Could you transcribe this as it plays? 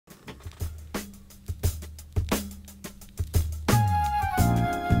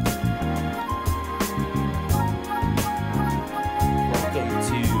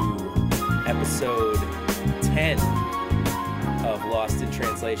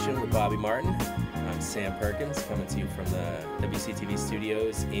Translation with Bobby Martin. I'm Sam Perkins, coming to you from the WCTV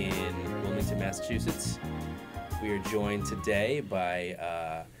studios in Wilmington, Massachusetts. We are joined today by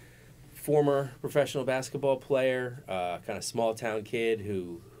a former professional basketball player, kind of small town kid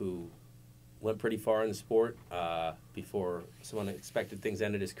who went pretty far in the sport before some unexpected things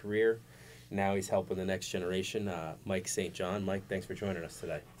ended his career. Now he's helping the next generation, Mike St. John. Mike, thanks for joining us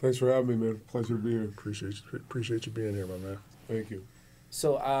today. Thanks for having me, man. Pleasure to be here. Appreciate you being here, my man. Thank you.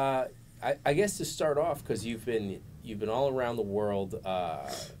 So I guess to start off, because you've been all around the world,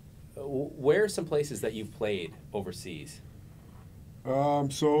 where are some places that you've played overseas?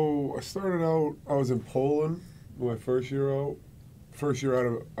 So I started out, I was in Poland my first year out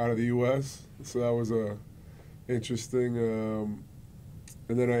of the U.S., so that was interesting. And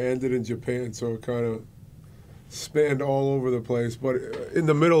then I ended in Japan, so it kind of spanned all over the place. But in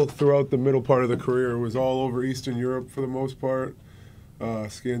the middle, throughout the middle part of the career, it was all over Eastern Europe for the most part,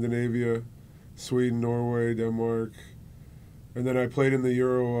 Scandinavia, Sweden, Norway, Denmark. And then I played in the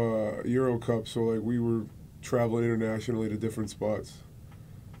Euro Cup, so like we were traveling internationally to different spots.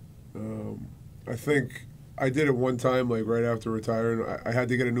 I think I did it one time, like right after retiring. I had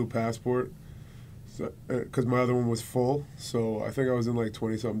to get a new passport because my other one was full. So I think I was in like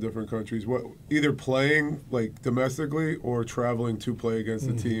 20-something different countries, either playing like domestically or traveling to play against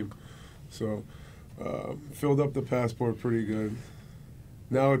the team. So filled up the passport pretty good.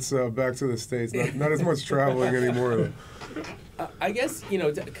 Now it's back to the States. Not as much traveling anymore, though. I guess,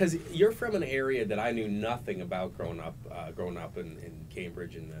 because you're from an area that I knew nothing about growing up in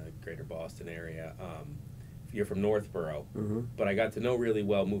Cambridge in the greater Boston area. You're from Northborough, but I got to know really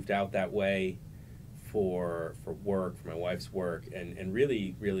well, moved out that way for work, for my wife's work, and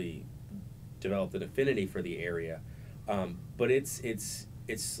really developed an affinity for the area. But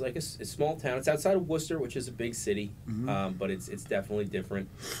it's like a small town. It's outside of Worcester, which is a big city, but it's definitely different.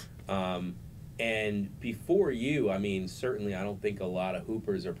 And before you, I mean, certainly I don't think a lot of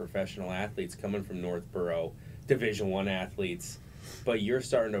hoopers or professional athletes coming from Northborough, Division I athletes, but you're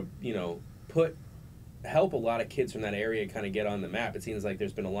starting to, help a lot of kids from that area kind of get on the map. It seems like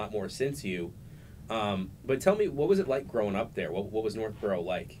there's been a lot more since you. But tell me, what was it like growing up there? What was Northborough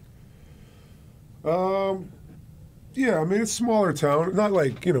like? Yeah, I mean, it's a smaller town. Not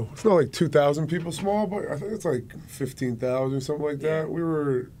like, it's not like 2,000 people small, but I think it's like 15,000 or something like that. We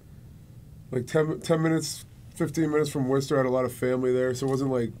were like 10 minutes, 15 minutes from Worcester. I had a lot of family there, so it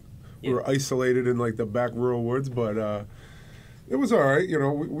wasn't like we were isolated in like the back rural woods, but it was all right.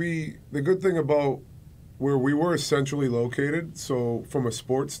 The good thing about where we were centrally located, so from a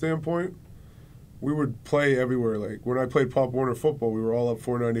sports standpoint, we would play everywhere. Like when I played Pop Warner football, we were all up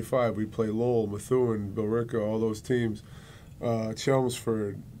 495. We'd play Lowell, Methuen, Billerica, all those teams,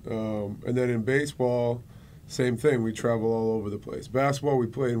 Chelmsford. And then in baseball, same thing. We travel all over the place. Basketball, we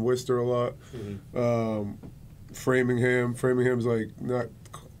play in Worcester a lot. Framingham. Framingham's like not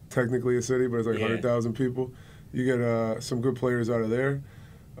technically a city, but it's like 100,000 people. You get some good players out of there.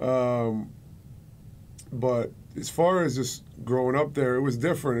 But as far as just growing up there, it was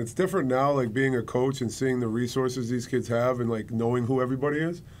different. It's different now, like being a coach and seeing the resources these kids have and like knowing who everybody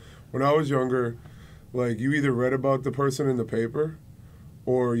is. When I was younger, like you either read about the person in the paper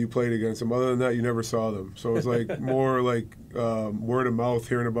or you played against them. Other than that, you never saw them. So it was like more like word of mouth,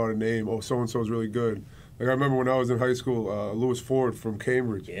 hearing about a name. Oh, so-and-so's really good. Like I remember when I was in high school, Lewis Ford from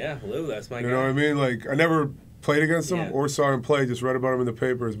Cambridge. Yeah, Lou, that's my guy. You know what I mean? Like I never played against him or saw him play, just read about him in the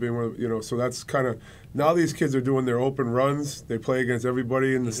paper as being one of, so that's kind of, now these kids are doing their open runs. They play against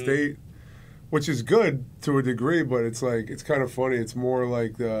everybody in the state, which is good to a degree, but it's like, it's kind of funny. It's more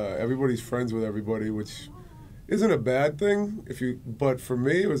like everybody's friends with everybody, which isn't a bad thing. But for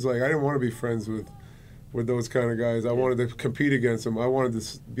me, it was like, I didn't want to be friends with those kind of guys. I wanted to compete against them. I wanted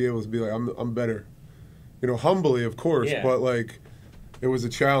to be able to be like, I'm better. Humbly, of course, but like, it was a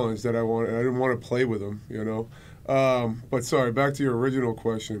challenge that I wanted. I didn't want to play with them, But sorry, back to your original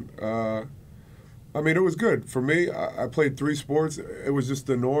question. I mean, it was good. For me, I played 3 sports. It was just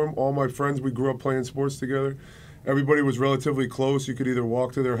the norm. All my friends, we grew up playing sports together. Everybody was relatively close. You could either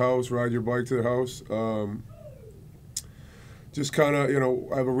walk to their house, ride your bike to their house. Just kind of,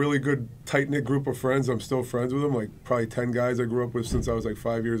 I have a really good, tight-knit group of friends. I'm still friends with them, like probably 10 guys I grew up with since I was like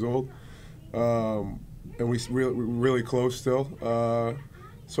 5 years old. And we're really close still.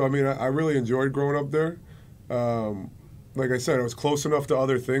 So, I mean, I really enjoyed growing up there. Like I said, I was close enough to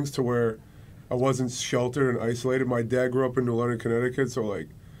other things to where I wasn't sheltered and isolated. My dad grew up in New London, Connecticut, so, like,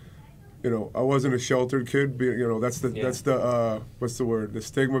 I wasn't a sheltered kid. That's the what's the word? The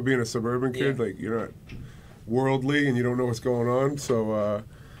stigma of being a suburban kid. Like, you're not worldly and you don't know what's going on. So,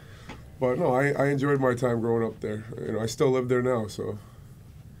 but, no, I enjoyed my time growing up there. I still live there now, so.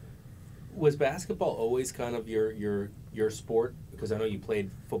 Was basketball always kind of your sport? Because I know you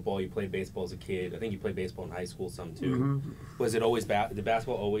played football, you played baseball as a kid. I think you played baseball in high school some too. Mm-hmm. Was it always did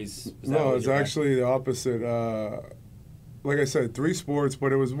basketball always? No, it's actually the opposite. Like I said, 3 sports,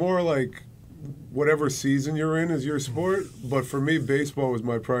 but it was more like whatever season you're in is your sport. But for me, baseball was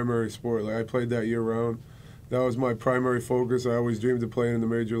my primary sport. Like I played that year round. That was my primary focus. I always dreamed of playing in the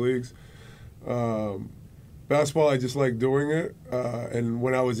major leagues. Basketball, I just liked doing it. And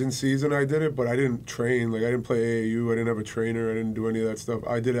when I was in season, I did it, but I didn't train. Like I didn't play AAU. I didn't have a trainer. I didn't do any of that stuff.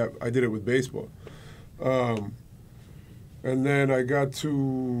 I did it with baseball. And then I got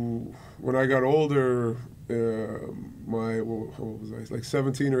to, when I got older, what was I, like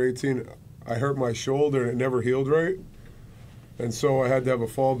 17 or 18, I hurt my shoulder and it never healed right. And so I had to have a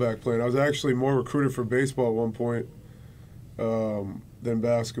fallback plan. I was actually more recruited for baseball at one point than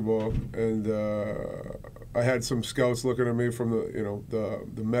basketball. And I had some scouts looking at me from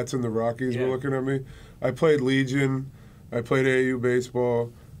the Mets and the Rockies were looking at me. I played Legion. I played AAU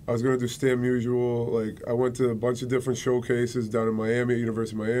baseball. I was going to do STEM Usual. Like I went to a bunch of different showcases down in Miami, at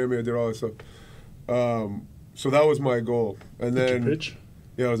University of Miami. I did all that stuff. So that was my goal. And then, did you pitch?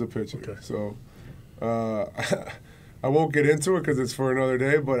 Yeah, I was a pitcher. Okay. So I won't get into it because it's for another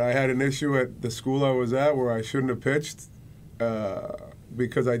day, but I had an issue at the school I was at where I shouldn't have pitched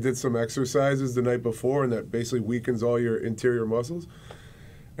because I did some exercises the night before, and that basically weakens all your interior muscles.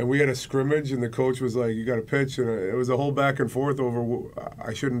 And we had a scrimmage, and the coach was like, "You got to pitch," and it was a whole back and forth over.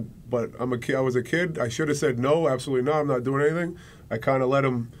 I shouldn't, but I'm a kid. I was a kid. I should have said no, absolutely not. I'm not doing anything. I kind of let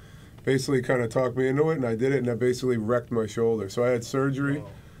him basically kind of talk me into it, and I did it, and that basically wrecked my shoulder. So I had surgery,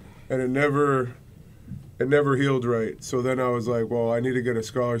 and it never healed right. So then I was like, well, I need to get a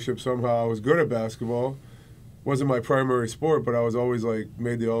scholarship somehow. I was good at basketball. Wasn't my primary sport, but I was always like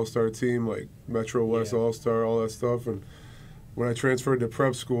made the all-star team, like Metro West all-star, all that stuff. And when I transferred to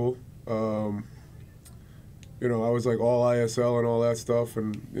prep school, I was like all ISL and all that stuff,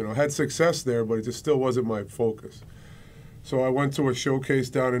 and had success there, but it just still wasn't my focus. So I went to a showcase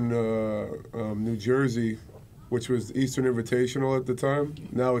down in New Jersey, which was Eastern Invitational at the time.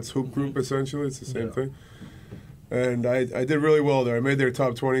 Now it's Hoop Group, essentially. It's the same thing. And I did really well there. I made their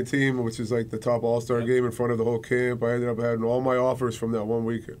top 20 team, which is like the top all-star game in front of the whole camp. I ended up having all my offers from that one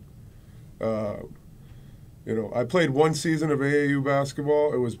weekend. I played one season of AAU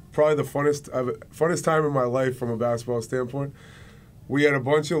basketball. It was probably the funnest time in my life from a basketball standpoint. We had a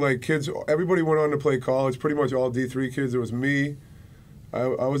bunch of like kids. Everybody went on to play college. Pretty much all D3 kids. It was me. I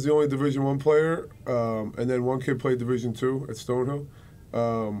was the only Division I player, and then one kid played Division II at Stonehill.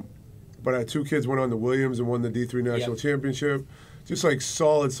 But I had 2 kids went on to Williams and won the D3 National Championship. Just like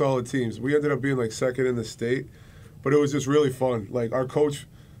solid teams. We ended up being like second in the state, but it was just really fun. Like our coach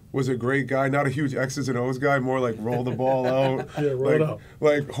was a great guy, not a huge X's and O's guy, more like roll the ball out. Roll it out.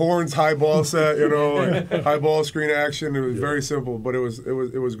 Like horns, high ball set, like high ball screen action. It was very simple, but it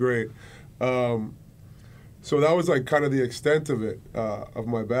was great. So that was like kind of the extent of it, of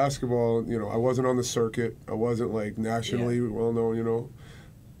my basketball. I wasn't on the circuit. I wasn't like nationally well known,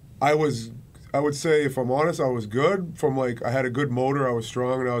 I would say, if I'm honest, I was good from like, I had a good motor, I was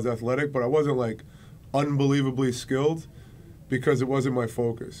strong, and I was athletic, but I wasn't like unbelievably skilled because it wasn't my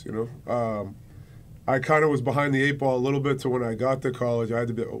focus, I kind of was behind the 8 ball a little bit, so when I got to college, I had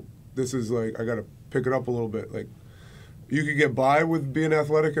to be, this is like, I got to pick it up a little bit. Like, you could get by with being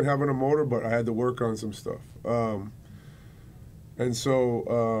athletic and having a motor, but I had to work on some stuff. But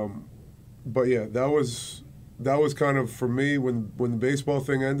yeah, that was kind of, for me, when the baseball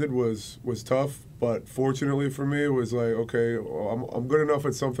thing ended was tough, but fortunately for me, it was like, okay, I'm good enough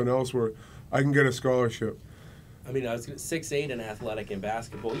at something else where I can get a scholarship. I mean, I was 6'8" and athletic in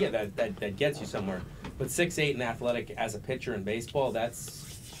basketball. Yeah, that gets you somewhere. But 6'8" and athletic as a pitcher in baseball,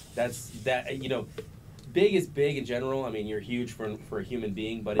 that's big is big in general. I mean, you're huge for a human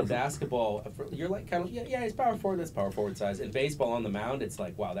being, but in basketball, you're like kind of he's power forward. That's power forward size. In baseball on the mound, it's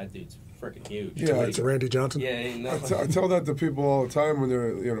like, wow, that dude's freaking huge. Yeah, it's Randy Johnson. Yeah, I tell that to people all the time when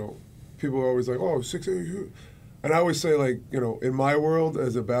they're people are always like, oh, 6'8", and I always say, like, in my world,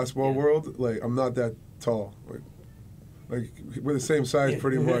 as a basketball world, like, I'm not that tall. Like we're the same size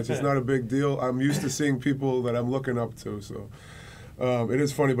pretty much. It's not a big deal. I'm used to seeing people that I'm looking up to, so. It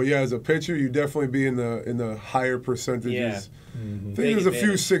is funny, but yeah, as a pitcher, you definitely be in the higher percentages. Yeah. Mm-hmm. I think there's a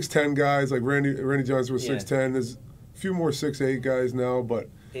few 6'10" guys, like Randy Johnson was 6'10". There's a few more 6'8" guys now, but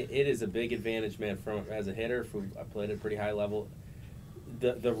it is a big advantage, man. As a hitter, I played at a pretty high level.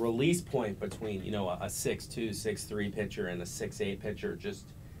 The release point between a 6'2", 6'3" pitcher and a 6'8" pitcher, just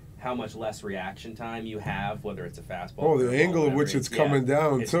how much less reaction time you have, whether it's a fastball. Oh, the angle at which it's coming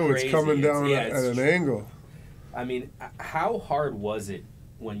down, too. Crazy. It's coming down at an angle. I mean, how hard was it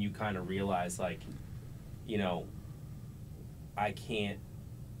when you kind of realize, like, you know, I can't,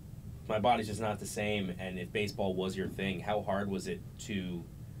 my body's just not the same, and if baseball was your thing, how hard was it to,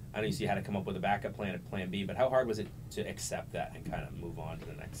 I know you had to come up with a backup plan, a plan B, but how hard was it to accept that and kind of move on to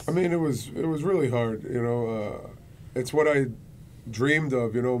the next? I mean, it was really hard, you know. It's what I dreamed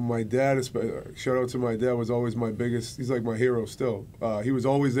of, you know. My dad, shout out to my dad, was always my biggest, he's like my hero still. He was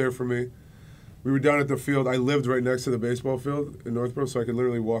always there for me. We were down at the field. I lived right next to the baseball field in Northborough, so I could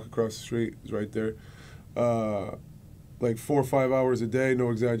literally walk across the street. It was right there. Like 4 or 5 hours a day,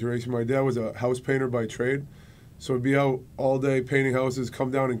 no exaggeration. My dad was a house painter by trade, so he'd be out all day painting houses, come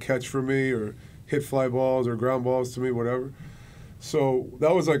down and catch for me or hit fly balls or ground balls to me, whatever. So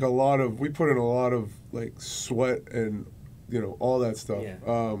that was like we put in a lot of like sweat and, you know, all that stuff.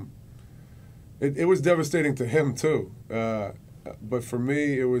 Yeah. It was devastating to him too. But for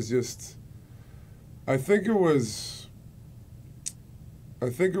me, it was just, I think it was,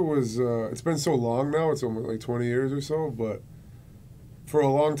 it's been so long now, it's almost like 20 years or so, but for a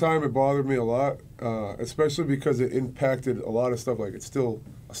long time it bothered me a lot, especially because it impacted a lot of stuff. Like I still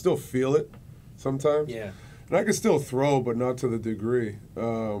feel it sometimes. Yeah. And I could still throw, but not to the degree.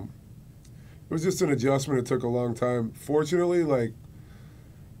 It was just an adjustment. It took a long time. Fortunately, like,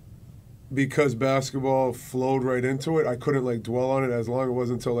 because basketball flowed right into it, I couldn't like dwell on it as long. It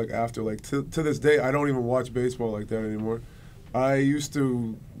wasn't until like after. Like to this day, I don't even watch baseball like that anymore. I used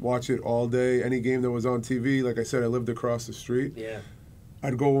to watch it all day. Any game that was on TV, like I said, I lived across the street. Yeah.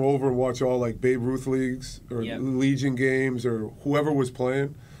 I'd go over and watch all like Babe Ruth leagues or Legion games or whoever was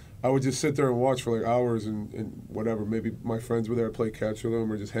playing. I would just sit there and watch for like hours and whatever. Maybe my friends were there, I'd play catch with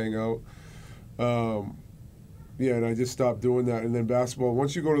them or just hang out. Yeah, and I just stopped doing that. And then basketball,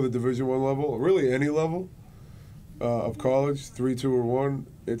 once you go to the Division I level, or really any level of college, 3, 2, or 1,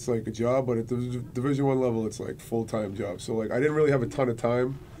 it's like a job. But at the Division I level, it's like full-time job. So like I didn't really have a ton of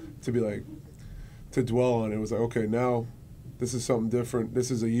time to be like, to dwell on it. It was like, okay, now this is something different.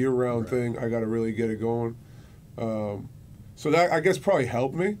 This is a year-round thing. I got to really get it going. So that, I guess, probably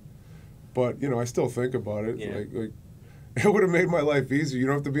helped me. But, you know, I still think about it. Yeah. Like it would have made my life easier. You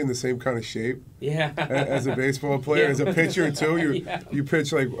don't have to be in the same kind of shape as a baseball player. As a pitcher, too. You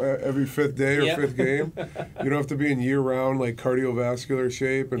pitch, like, every 5th day or 5th game. You don't have to be in year-round, like, cardiovascular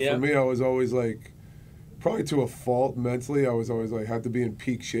shape. And for me, I was always, like, probably to a fault mentally, I was always, like, had to be in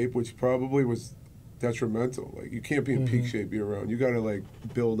peak shape, which probably was detrimental. Like, you can't be in peak shape year-round. You got to, like,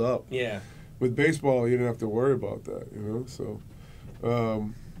 build up. Yeah. With baseball, you didn't have to worry about that, you know? So,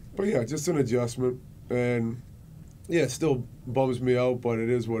 but, yeah, just an adjustment. And yeah, it still bums me out, but it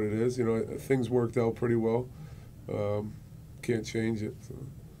is what it is. You know, things worked out pretty well. Can't change it. So.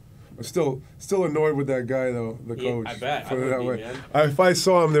 I'm still annoyed with that guy, though, the coach. I bet. Put it that way. If I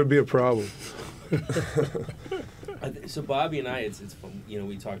saw him, there'd be a problem. So Bobby and I, it's you know,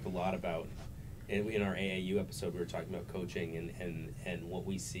 we talked a lot about, in our AAU episode, we were talking about coaching and what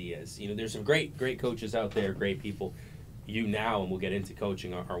we see as, you know, there's some great coaches out there, great people. You now, and we'll get into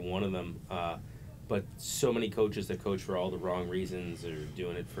coaching, are one of them. But so many coaches that coach for all the wrong reasons or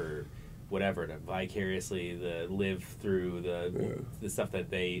doing it for whatever, to vicariously live through the stuff that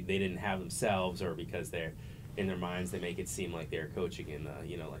they didn't have themselves, or because they're in their minds they make it seem like they're coaching in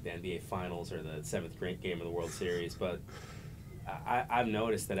you know, like the NBA Finals or the 7th game of the World Series. But I've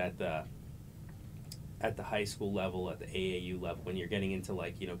noticed that at the high school level, at the AAU level, when you're getting into,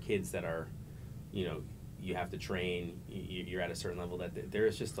 like, you know, kids that are, you know, you have to train, you're at a certain level, that there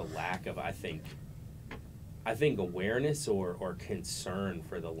is just a lack of, I think awareness or concern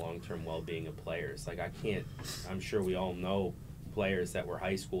for the long-term well-being of players. Like, I'm sure we all know players that were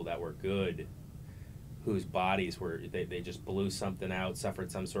high school that were good, whose bodies were, they just blew something out,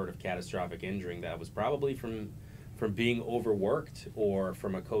 suffered some sort of catastrophic injury that was probably from being overworked, or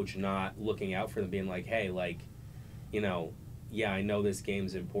from a coach not looking out for them, being like, hey, like, you know, yeah, I know this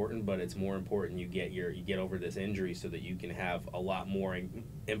game's important, but it's more important you get over this injury so that you can have a lot more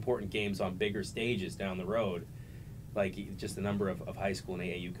important games on bigger stages down the road. Like, just the number of high school and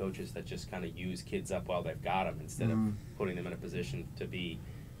AAU coaches that just kind of use kids up while they've got them, instead of putting them in a position to be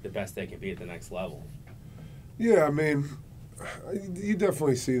the best they can be at the next level. Yeah, I mean, you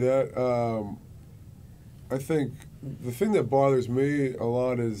definitely see that. I think the thing that bothers me a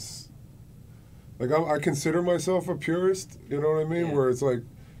lot is, like, I consider myself a purist, you know what I mean? Yeah. Where it's like,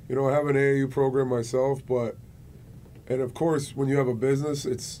 you know, I have an AAU program myself, and of course, when you have a business,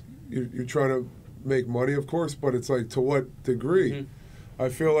 it's, you're trying to make money, of course, but it's like, to what degree? I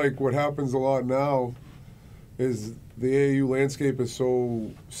feel like what happens a lot now is the AAU landscape is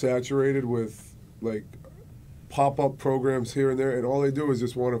so saturated with, like, pop-up programs here and there, and all they do is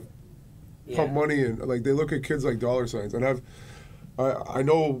just want to pump money in. Like, they look at kids like dollar signs. And I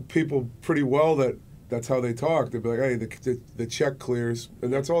know people pretty well that's how they talk. They'll be like, hey, the check clears,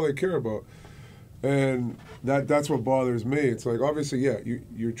 and that's all they care about. And that's what bothers me. It's like, obviously, yeah,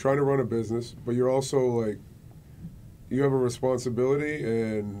 you're trying to run a business, but you're also like, you have a responsibility,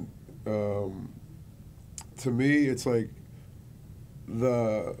 and to me, it's like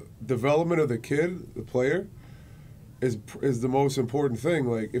the development of the kid, the player, is the most important thing.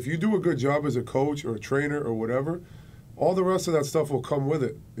 Like, if you do a good job as a coach or a trainer or whatever, all the rest of that stuff will come with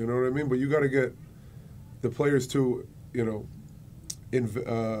it. You know what I mean? But you got to get the players to,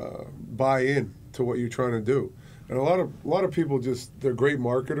 buy in to what you're trying to do. And a lot of people they're great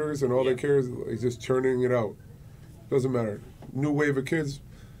marketers, and all they care is just churning it out. Doesn't matter. New wave of kids,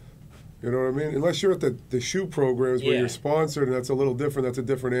 you know what I mean? Unless you're at the shoe programs where you're sponsored, and that's a little different. That's a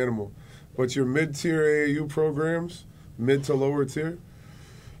different animal. But your mid-tier AAU programs, mid to lower tier,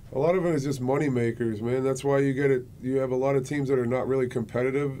 a lot of it is just money makers, man. That's why you get it. You have a lot of teams that are not really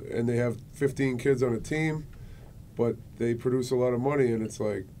competitive, and they have 15 kids on a team, but they produce a lot of money, and it's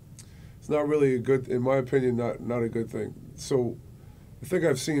like, it's not really a good, in my opinion, not a good thing. So I think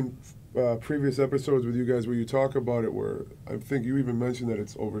I've seen previous episodes with you guys where you talk about it, where I think you even mentioned that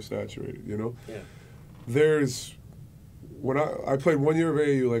it's oversaturated, Yeah. When I played 1 year of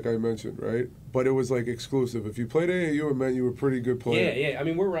AAU, like I mentioned, right? But it was like exclusive. If you played AAU, it meant you were a pretty good player. Yeah. I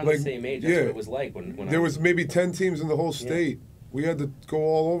mean, we're around the same age. That's what it was like when there was maybe 10 teams in the whole state. Yeah. We had to go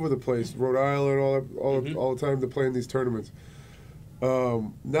all over the place, Rhode Island, all the time to play in these tournaments.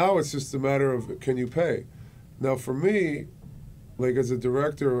 Now it's just a matter of, can you pay? Now for me, like as a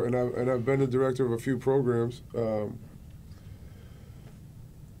director, and I've been a director of a few programs.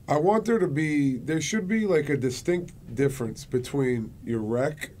 I want there should be like a distinct difference between your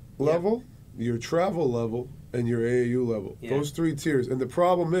rec level, your travel level, and your AAU level. Yeah. Those three tiers. And the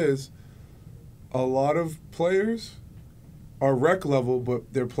problem is, a lot of players are rec level,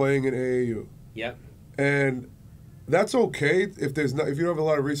 but they're playing in AAU. Yep. And that's okay if you don't have a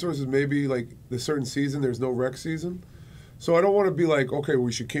lot of resources. Maybe like the certain season, there's no rec season. So I don't want to be like, okay,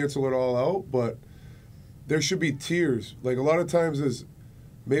 we should cancel it all out, but there should be tiers. Like a lot of times is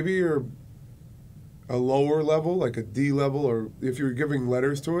maybe you're a lower level, like a D level, or if you're giving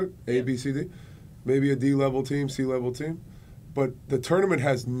letters to it, A, B, C, D, maybe a D level team, C level team. But the tournament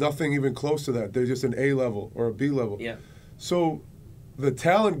has nothing even close to that. There's just an A level or a B level. Yeah. So the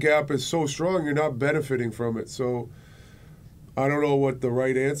talent gap is so strong, you're not benefiting from it. So I don't know what the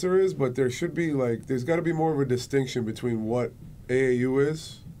right answer is, but there should be there's got to be more of a distinction between what AAU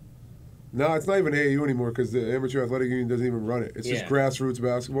is. No, it's not even AAU anymore because the Amateur Athletic Union doesn't even run it. It's just grassroots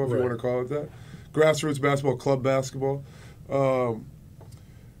basketball, if you want to call it that. Grassroots basketball, club basketball.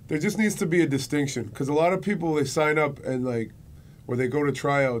 There just needs to be a distinction because a lot of people, they sign up and or they go to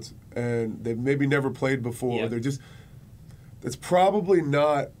tryouts and they've maybe never played before. Yep. That's probably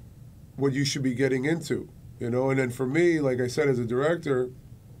not what you should be getting into, And then for me, like I said, as a director,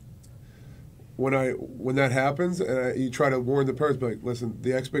 when that happens, and you try to warn the parents, like, listen,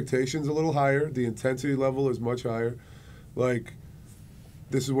 the expectation's a little higher, the intensity level is much higher,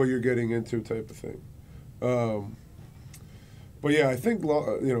 this is what you're getting into, type of thing. But yeah, I think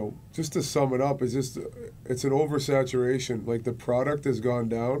just to sum it up, it's an oversaturation. Like the product has gone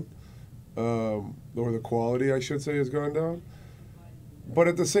down, or the quality, I should say, has gone down. But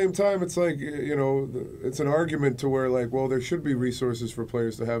at the same time, it's it's an argument to where there should be resources for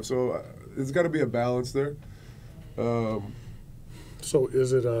players to have. So there's got to be a balance there. So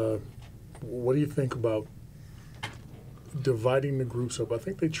is it what do you think about dividing the groups up? I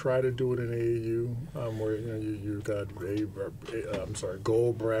think they try to do it in AAU, where you got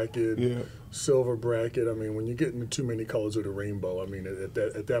gold bracket, silver bracket. I mean, when you get into too many colors of the rainbow, I mean, at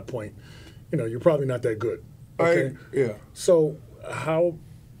that point, you're probably not that good. Okay? So how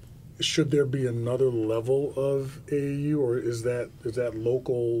should there be another level of AAU, or is that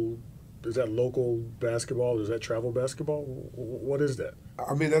local? Is that local basketball? Is that travel basketball? What is that?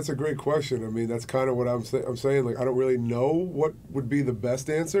 I mean, that's a great question. I mean, that's kind of what I'm saying. I don't really know what would be the best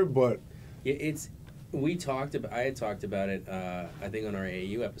answer, but I had talked about it. I think on our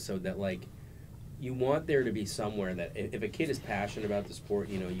AAU episode that you want there to be somewhere that if a kid is passionate about the sport,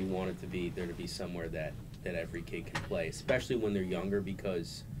 you want it to be there to be somewhere that every kid can play, especially when they're younger,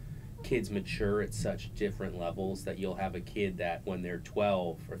 because kids mature at such different levels that you'll have a kid that when they're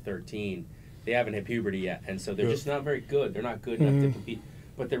 12 or 13, they haven't hit puberty yet, and so they're just not very good. They're not good enough to compete,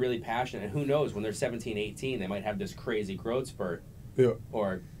 but they're really passionate. And who knows, when they're 17, 18, they might have this crazy growth spurt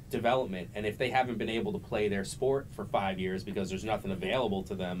or development. And if they haven't been able to play their sport for 5 years because there's nothing available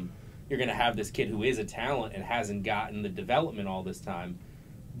to them, you're going to have this kid who is a talent and hasn't gotten the development all this time.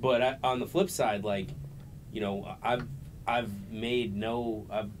 But on the flip side, I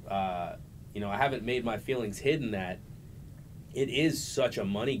haven't made my feelings hidden that it is such a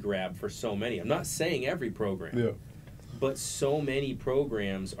money grab for so many. I'm not saying every program. Yeah. But so many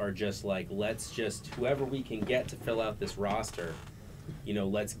programs are just like, let's just, whoever we can get to fill out this roster,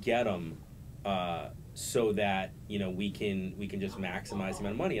 let's get them so that, we can just maximize the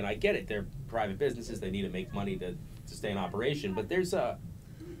amount of money. And I get it. They're private businesses. They need to make money to stay in operation. But there's a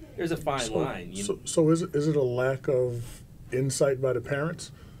fine line. So is it a lack of insight by the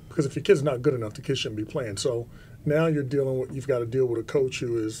parents? Because if your kid's not good enough, the kid shouldn't be playing. So now you've got to deal with a coach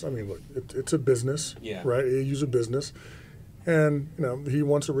who is, look, it's a business, right? AAU's a business. And, he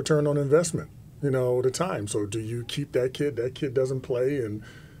wants a return on investment, the time. So do you keep that kid? That kid doesn't play, and,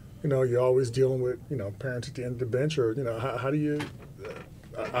 you're always dealing with, parents at the end of the bench, or, how do you...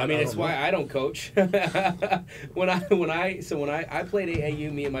 it's why I don't coach. when I played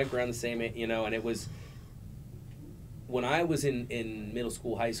AAU, me and Mike were on the same, and it was, when I was in middle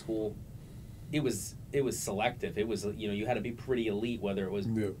school, high school, it was selective. It was, you had to be pretty elite, whether it was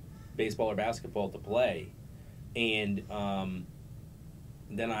baseball or basketball, to play. And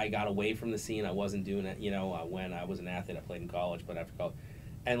then I got away from the scene. I wasn't doing it, when I was an athlete. I played in college, but after college.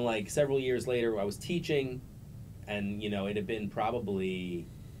 And, like, several years later, I was teaching, and, it had been probably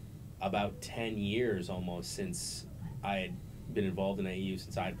about 10 years almost since I had been involved in AAU.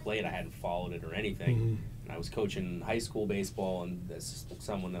 Since I had played, I hadn't followed it or anything. Mm-hmm. And I was coaching high school baseball, and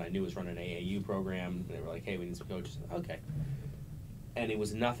someone that I knew was running an AAU program. And they were like, hey, we need some coaches. Okay. And it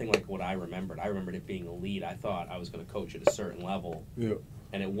was nothing like what I remembered. I remembered it being elite. I thought I was going to coach at a certain level. Yeah.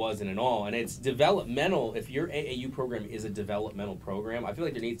 And it wasn't at all. And it's developmental. If your AAU program is a developmental program, I feel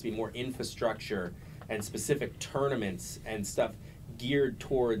like there needs to be more infrastructure and specific tournaments and stuff geared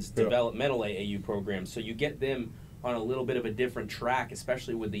towards developmental AAU programs. So you get them on a little bit of a different track,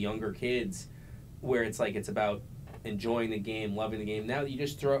 especially with the younger kids, where it's like it's about enjoying the game, loving the game. Now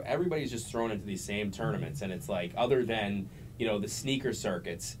everybody's just thrown into these same tournaments, and it's like, other than the sneaker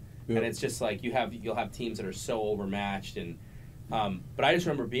circuits, and it's just like you'll have teams that are so overmatched, and but I just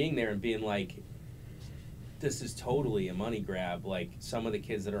remember being there and being like, this is totally a money grab. Like, some of the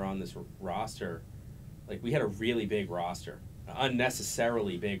kids that are on this roster, like, we had a really big roster,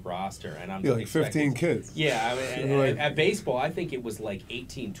 unnecessarily big roster, and I'm like 15 kids. Yeah, at baseball, I think it was like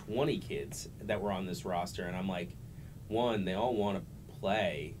 18, 20 kids that were on this roster, and I'm like, one, they all want to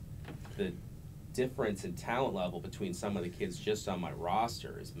play. The difference in talent level between some of the kids just on my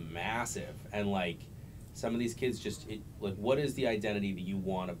roster is massive, and like, some of these kids what is the identity that you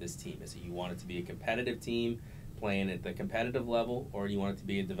want of this team? Is it you want it to be a competitive team playing at the competitive level, or do you want it to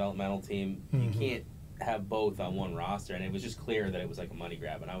be a developmental team? Mm-hmm. You can't have both on one roster, and it was just clear that it was like a money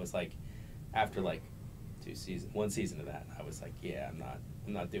grab. And I was like, after like one season of that, I was like, yeah,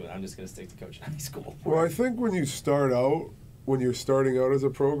 I'm not doing it. I'm just going to stick to coaching high school. Well, I think when you're starting out as a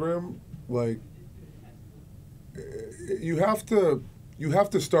program, like, you have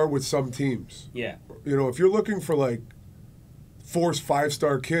to start with some teams. Yeah. If you're looking for like 4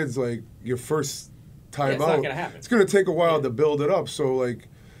 5-star kids, like, your first time it's out, not gonna happen. It's going to take a while to build it up. So, like,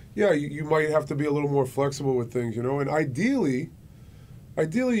 yeah, you might have to be a little more flexible with things, and ideally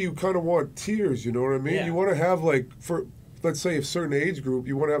you kind of want tiers, you know what I mean? Yeah. You want to have, like, for, let's say, a certain age group,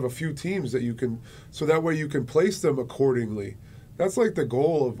 you want to have a few teams that you can, so that way you can place them accordingly. That's like the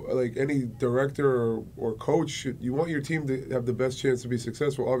goal of like any director or coach. You want your team to have the best chance to be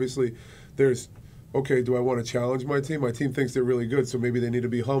successful. Obviously, there's, okay, do I want to challenge my team? My team thinks they're really good, so maybe they need to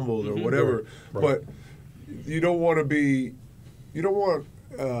be humbled or whatever. Right. But you don't want,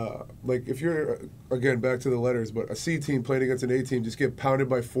 like, if you're, again, back to the letters, but a C team playing against an A team, just get pounded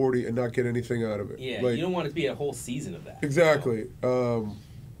by 40 and not get anything out of it. Yeah, like, you don't want it to be a whole season of that. Exactly.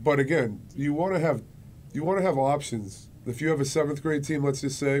 But again, you want to have options. If you have a 7th grade team, let's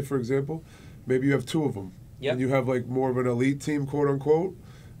just say, for example, maybe you have 2 of them. Yep. And you have like more of an elite team, quote unquote,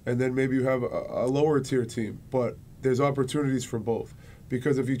 and then maybe you have a lower tier team. But there's opportunities for both.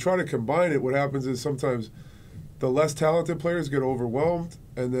 Because if you try to combine it, what happens is sometimes the less talented players get overwhelmed,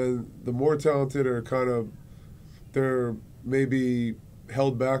 and then the more talented are they're maybe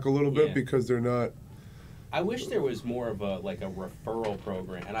held back a little bit because they're not. I wish there was more of a referral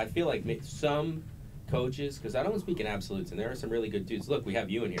program, and I feel like some coaches, because I don't speak in absolutes, and there are some really good dudes. Look, we have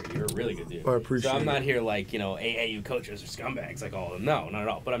you in here. You're a really good dude. I appreciate it. So I'm not here like, AAU coaches are scumbags, like all of them. No, not at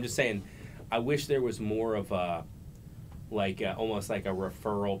all. But I'm just saying, I wish there was more of a, almost like a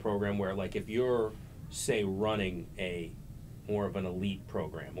referral program where, like, if you're, say, running more of an elite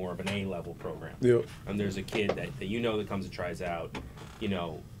program, more of an A-level program, and there's a kid that that comes and tries out,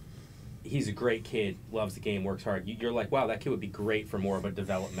 he's a great kid, loves the game, works hard. You're like, wow, that kid would be great for more of a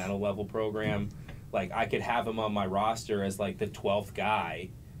developmental level program. like I could have him on my roster as like the 12th guy,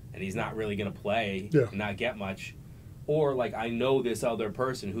 and he's not really going to play and not get much. Or like I know this other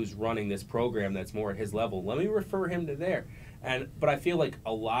person who's running this program that's more at his level. Let me refer him to there. But I feel like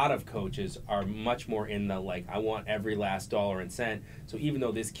a lot of coaches are much more in the like I want every last dollar and cent. So even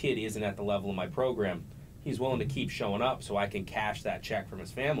though this kid isn't at the level of my program, he's willing to keep showing up so I can cash that check from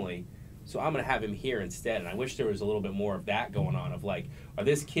his family. So I'm going to have him here instead. And I wish there was a little bit more of that going on of like, or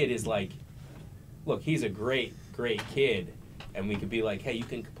this kid is like, look, he's a great, great kid. And we could be like, hey, you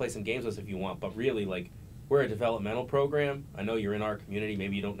can play some games with us if you want. But really, like, we're a developmental program. I know you're in our community.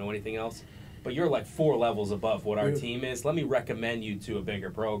 Maybe you don't know anything else. But you're like 4 levels above what our team is. Let me recommend you to a bigger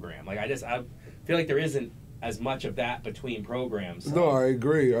program. Like, I feel like there isn't as much of that between programs. So. No, I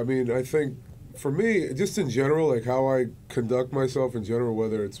agree. I mean, I think for me, just in general, like how I conduct myself in general,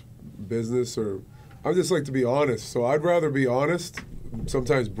 whether it's business or I just like to be honest. So I'd rather be honest,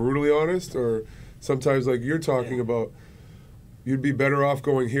 sometimes brutally honest, or sometimes like you're talking about, you'd be better off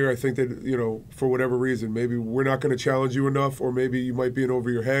going here. I think that, you know, for whatever reason, maybe we're not going to challenge you enough, or maybe you might be in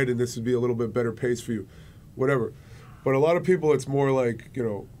over your head and this would be a little bit better pace for you, whatever. But a lot of people, it's more like,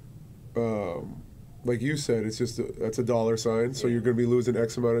 you know, like you said, it's just that's a dollar sign. So you're going to be losing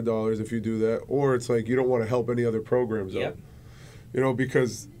X amount of dollars if you do that. Or it's like you don't want to help any other programs out. You know,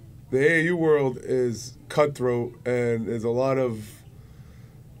 because the AAU world is cutthroat and there's a lot of,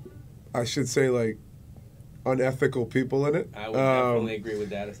 I should say, like, unethical people in it. I would definitely agree with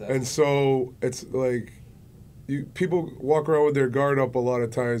that assessment. And so it's like people walk around with their guard up a lot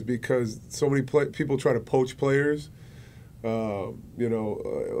of times because so many people try to poach players. You know,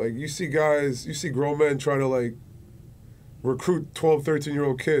 like you see grown men trying to like recruit 12,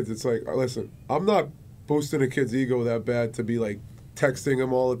 13-year-old kids. It's like, listen, I'm not boosting a kid's ego that bad to be like texting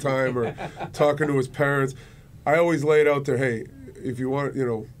him all the time or talking to his parents. I always lay it out there, hey, if you want, you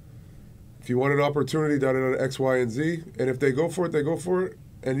know, if you want an opportunity, X, Y, and Z, and if they go for it, they go for it.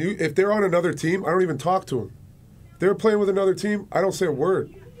 And if they're on another team, I don't even talk to them. If they're playing with another team, I don't say a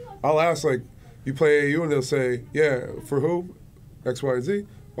word. I'll ask, like, you play AAU, and they'll say, yeah, for who? X, Y, and Z?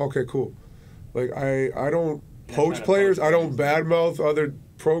 Okay, cool. Like, I don't poach players. I don't badmouth other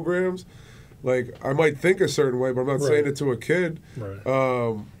programs. Like, I might think a certain way, but I'm not saying it to a kid.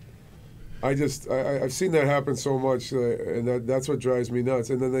 I've seen that happen so much, and that's what drives me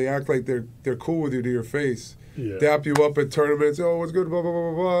nuts. And then they act like they're cool with you to your face, dap you up at tournaments. Oh, what's good? Blah blah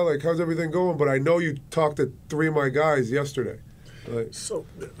blah blah blah. Like, how's everything going? But I know you talked to 3 of my guys yesterday. Like, so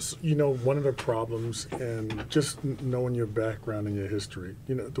you know, one of the problems, and just knowing your background and your history,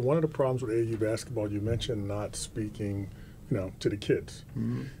 you know, one of the problems with AAU basketball, you mentioned not speaking, you know, to the kids.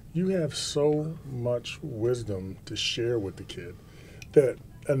 Mm-hmm. You have so much wisdom to share with the kid that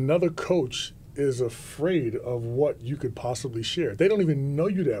another coach is afraid of what you could possibly share. They don't even know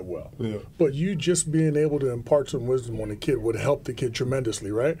you that well. But you just being able to impart some wisdom on the kid would help the kid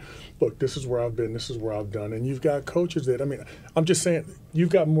tremendously, right? Look, this is where I've been, this is where I've done. And you've got coaches that, I mean, I'm just saying, you've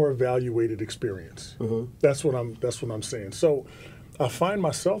got more evaluated experience. That's what I'm saying. So I find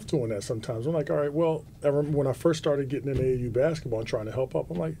myself doing that sometimes. I'm like, all right, well, I remember when I first started getting in AAU basketball and trying to help up,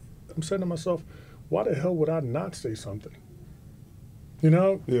 I'm saying to myself, why the hell would I not say something? You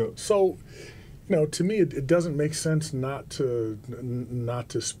know? So, you know, to me, it doesn't make sense not to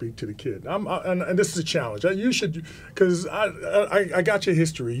speak to the kid. And this is a challenge. You should, because I got your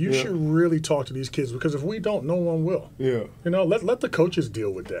history. You should really talk to these kids, because if we don't, no one will. You know, let the coaches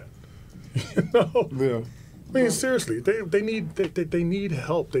deal with that. You know? I mean, seriously, they need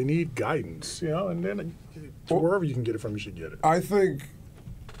help. They need guidance. You know, and then wherever you can get it from, you should get it. I think,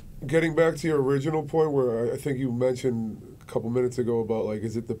 getting back to your original point, where I think you mentioned couple minutes ago about, like,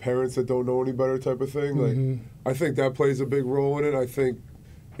 is it the parents that don't know any better type of thing? Like, I think that plays a big role in it. I think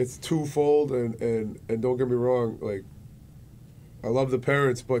it's twofold, and don't get me wrong, like, I love the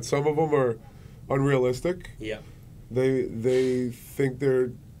parents, but some of them are unrealistic. They think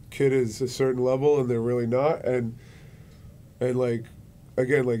their kid is a certain level and they're really not, and like,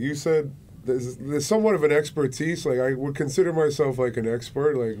 again, like you said, there's somewhat of an expertise. Like, I would consider myself like an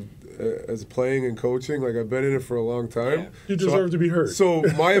expert, like, as playing and coaching. Like, I've been in it for a long time. You deserve to be heard. So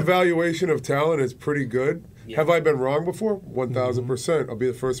my evaluation of talent is pretty good. Have I been wrong before? 1,000%. I'll be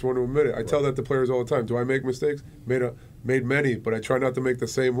the first one to admit it. I tell that to players all the time. Do I make mistakes? Made many, but I try not to make the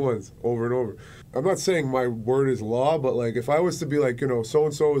same ones over and over. I'm not saying my word is law, but, like, if I was to be like, you know,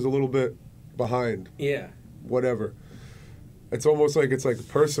 so-and-so is a little bit behind. Whatever. It's almost like it's like a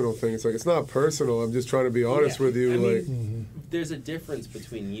personal thing. It's like, it's not personal. I'm just trying to be honest with you. I mean, there's a difference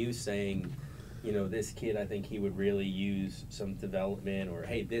between you saying, you know, this kid, I think he would really use some development, or,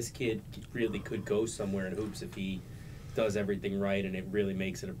 hey, this kid really could go somewhere in hoops if he does everything right and it really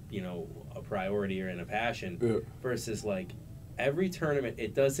makes it a priority or a passion, versus like every tournament,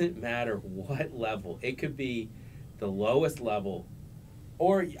 it doesn't matter what level. It could be the lowest level,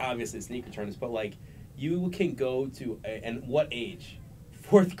 or obviously sneaker tournaments, but like you can go to and what age?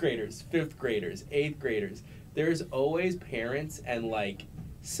 4th graders, 5th graders, 8th graders. There's always parents and like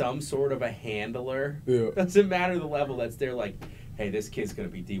some sort of a handler. Doesn't matter the level that's there. Like, hey, this kid's gonna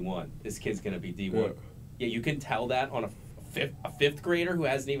be D1. This kid's gonna be D1. Yeah, you can tell that on a fifth grader who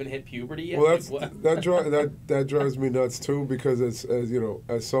hasn't even hit puberty yet. Well, that drives me nuts too, because as you know,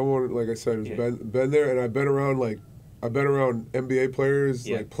 as someone, like I said, who's been there, and I've been around NBA players,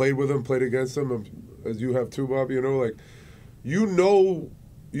 like played with them, played against them, as you have too, Bob. Like,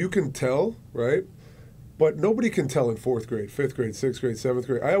 you can tell, right? But nobody can tell in 4th grade, 5th grade, 6th grade, 7th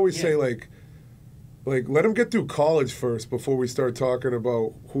grade. I always say like let them get through college first before we start talking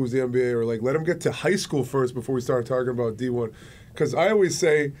about who's the NBA, or like let them get to high school first before we start talking about D1. Because I always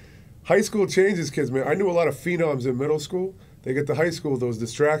say high school changes kids, man. I knew a lot of phenoms in middle school. They get to high school, those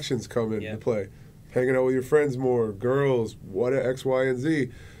distractions come into play. Hanging out with your friends more, girls, what X, Y, and Z.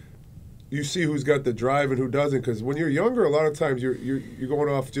 You see who's got the drive and who doesn't. Because when you're younger, a lot of times you're going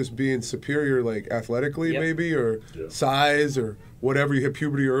off just being superior, like athletically maybe, or size or whatever. You hit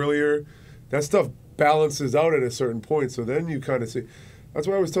puberty earlier. That stuff balances out at a certain point. So then you kind of see. That's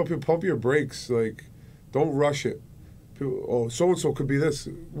why I always tell people, pump your brakes. Like, don't rush it. People, oh, so-and-so could be this.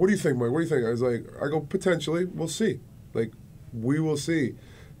 What do you think, Mike? What do you think? I go, potentially. We'll see. Like, we will see.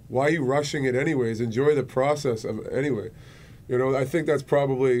 Why are you rushing it anyways? Enjoy the process of it anyway. I think that's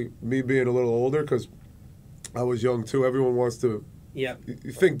probably me being a little older, because I was young too. Everyone wants to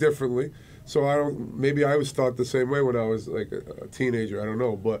think differently. So maybe I was thought the same way when I was like a teenager. I don't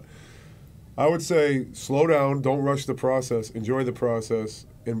know. But I would say slow down. Don't rush the process. Enjoy the process.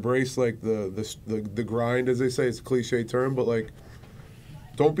 Embrace like the grind, as they say. It's a cliche term, but like,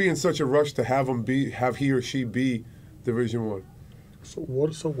 don't be in such a rush to have he or she be Division I. So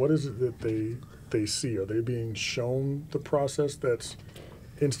what is it that they see? Are they being shown the process that's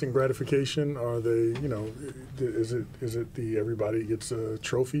instant gratification? Are they, is it the everybody gets a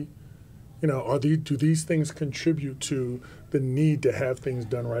trophy? Do these things contribute to the need to have things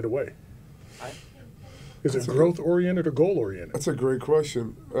done right away? Is it growth oriented or goal oriented? That's a great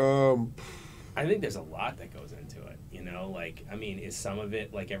question. I think there's a lot that goes into it. Like, I mean, is some of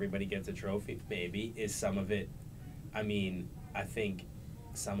it like everybody gets a trophy? Maybe. Is some of it? I mean, I think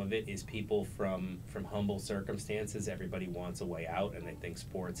some of it is people from humble circumstances. Everybody wants a way out, and they think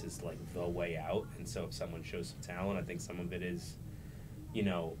sports is like the way out. And so if someone shows some talent, I think some of it is,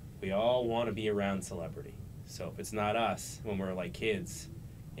 we all want to be around celebrity. So if it's not us when we're like kids,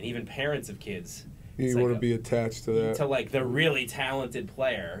 and even parents of kids, you want to be attached to that. To like the really talented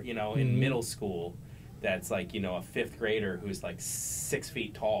player, in middle school, that's like, a 5th grader who's like 6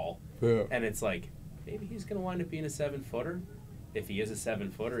 feet tall. Yeah. And it's like, maybe he's going to wind up being a 7-footer. If he is a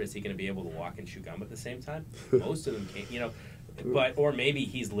 7-footer, is he going to be able to walk and chew gum at the same time? Most of them can't, or maybe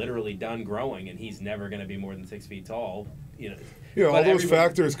he's literally done growing and he's never going to be more than 6 feet tall. All those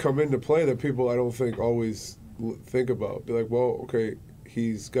factors come into play that people, I don't think, always think about. They're like, well, okay,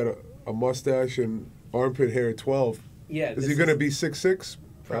 he's got a mustache and armpit hair at 12. Yeah. Is he going to be 6'6"?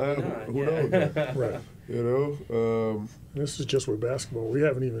 Probably not. Who knows? Right. This is just with basketball. We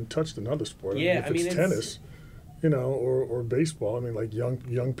haven't even touched another sport. Yeah, if it's tennis, or baseball. I mean, like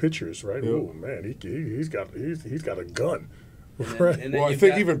young pitchers, right? Yeah. Oh man, he's got a gun. And I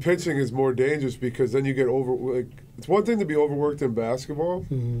think even pitching is more dangerous, because then you get it's one thing to be overworked in basketball.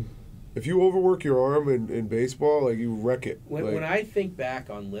 Mm-hmm. If you overwork your arm in baseball, like, you wreck it. When I think back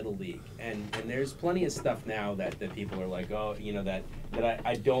on Little League, and there's plenty of stuff now that people are like, oh, that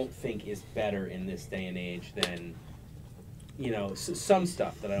I don't think is better in this day and age than, some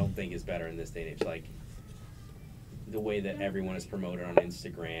stuff that I don't think is better in this day and age, like the way that everyone is promoted on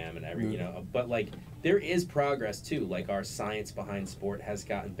Instagram and but like there is progress too. Like, our science behind sport has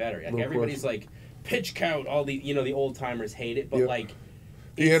gotten better. Like, everybody's like, pitch count, all the the old timers hate it, but like,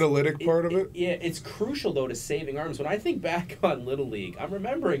 the analytic part of it? Yeah, it's crucial, though, to saving arms. When I think back on Little League, I'm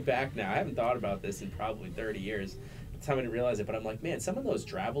remembering back now. I haven't thought about this in probably 30 years. By the time I didn't realize it, but I'm like, man, some of those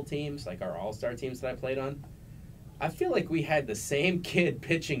travel teams, like our all-star teams that I played on, I feel like we had the same kid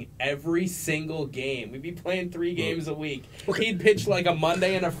pitching every single game. We'd be playing 3 games a week. He'd pitch like a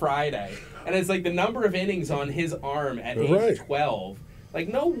Monday and a Friday. And it's like the number of innings on his arm at age 12. Like,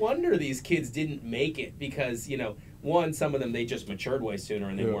 no wonder these kids didn't make it, because, one, some of them, they just matured way sooner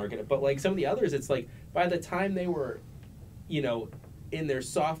and they weren't going to. But, like, some of the others, it's like by the time they were, in their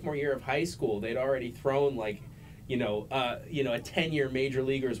sophomore year of high school, they'd already thrown, like, a 10-year major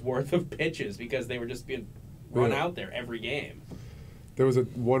leaguer's worth of pitches, because they were just being run out there every game. There was a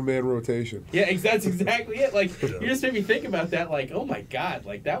one-man rotation. Yeah, that's exactly it. Like, you just made me think about that. Like, oh my God,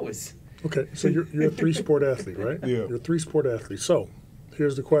 like that was. Okay, so you're a three-sport athlete, right? Yeah. You're a three-sport athlete. So,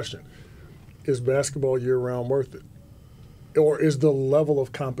 here's the question: is basketball year-round worth it? Or is the level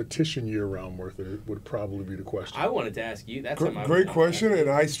of competition year-round worth it? It would probably be the question. I wanted to ask you. That's great question, and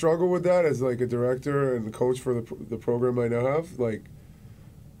I struggle with that as like a director and coach for the program I now have. Like,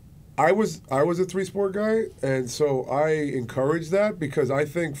 I was a three-sport guy, and so I encourage that because I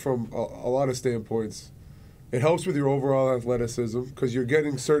think from a lot of standpoints, it helps with your overall athleticism because you're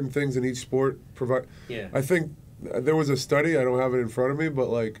getting certain things in each sport. Yeah. I think there was a study. I don't have it in front of me, but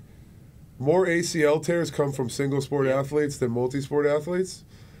like. More ACL tears come from single-sport athletes than multi-sport athletes.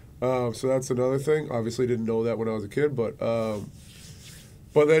 So that's another thing. Obviously didn't know that when I was a kid. But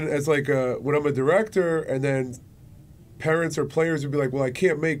then it's like when I'm a director and then parents or players would be like, well, I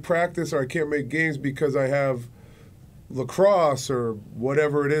can't make practice or I can't make games because I have lacrosse or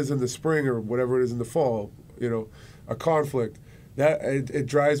whatever it is in the spring or whatever it is in the fall, a conflict. That it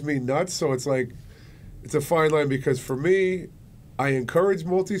drives me nuts. So it's like it's a fine line because for me, I encourage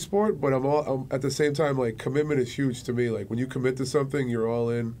multi-sport, but I'm at the same time, like, commitment is huge to me. Like, when you commit to something, you're all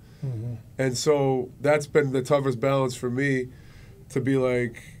in. Mm-hmm. And so that's been the toughest balance for me to be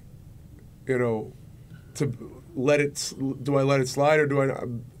like, to let it, do I let it slide or do I,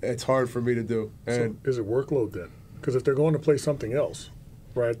 it's hard for me to do. And so is it workload then? Because if they're going to play something else,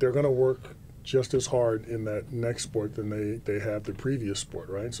 right, they're going to work just as hard in that next sport than they have the previous sport,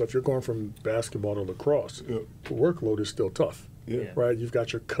 right? So if you're going from basketball to lacrosse, the workload is still tough. Yeah. Right. You've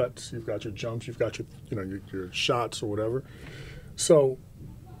got your cuts, you've got your jumps, you've got your your shots or whatever. So,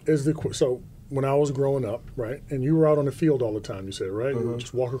 when I was growing up, right, and you were out on the field all the time, you said, right, you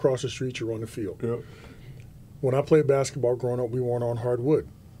just walk across the street, you're on the field. Yeah. When I played basketball growing up, we weren't on hardwood.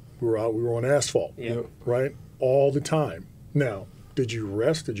 We were on asphalt. Yeah. Right, all the time. Now, did you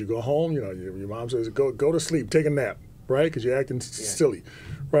rest? Did you go home? Your mom says go to sleep, take a nap, right? Because you're acting silly,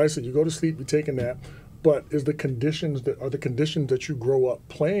 right? So you go to sleep, you take a nap. But are the conditions that you grow up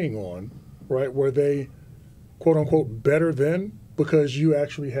playing on, right? Were they, quote unquote, better then because you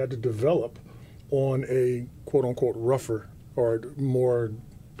actually had to develop on a quote unquote rougher or more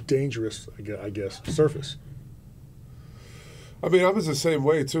dangerous, I guess, surface? I mean, I was the same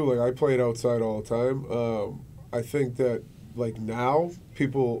way too. Like, I played outside all the time. I think that like now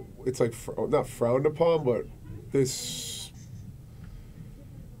people, it's like not frowned upon, but this.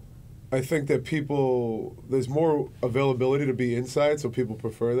 I think that there's more availability to be inside, so people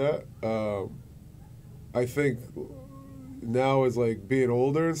prefer that. I think now is like being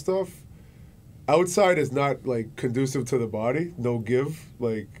older and stuff. Outside is not like conducive to the body, no give.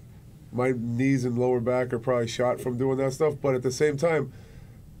 Like my knees and lower back are probably shot from doing that stuff, but at the same time,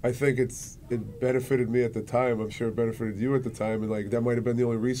 I think it benefited me at the time. I'm sure it benefited you at the time, and like that might have been the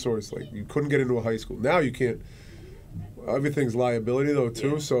only resource. Like you couldn't get into a high school. Now you can't. Everything's liability though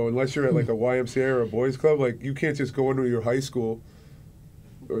too. Yeah. So unless you're at like a YMCA or a boys club, like you can't just go into your high school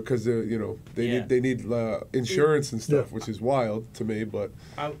because they need insurance and stuff, which is wild to me. But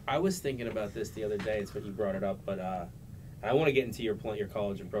I was thinking about this the other day. It's when you brought it up, but I want to get into your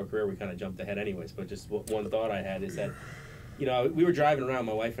college and pro career. We kind of jumped ahead anyways. But just one thought I had is that we were driving around,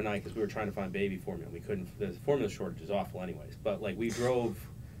 my wife and I, because we were trying to find baby formula. We couldn't. The formula shortage is awful anyways. But like we drove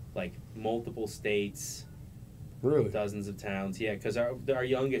like multiple states. Really? Dozens of towns, yeah, because our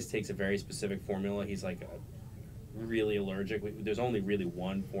youngest takes a very specific formula. He's like really allergic. There's only really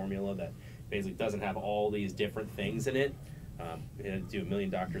one formula that basically doesn't have all these different things in it. We had to do 1 million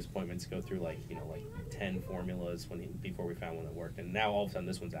doctor's appointments, go through like 10 formulas before we found one that worked, and now all of a sudden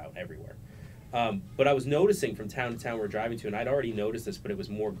this one's out everywhere. But I was noticing from town to town we're driving to, and I'd already noticed this, but it was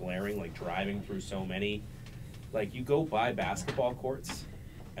more glaring, like driving through so many. Like you go by basketball courts,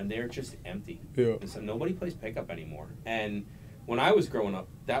 and they're just empty. Yeah. So nobody plays pickup anymore. And when I was growing up,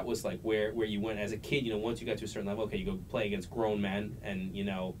 that was like where you went as a kid. Once you got to a certain level, okay, you go play against grown men, and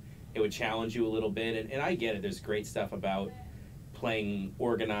it would challenge you a little bit. And I get it. There's great stuff about playing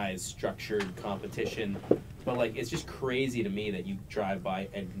organized, structured competition. But like it's just crazy to me that you drive by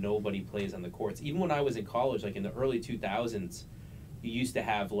and nobody plays on the courts. Even when I was in college, like in the early 2000s, you used to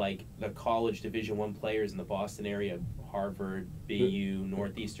have like the college Division I players in the Boston area, Harvard, BU,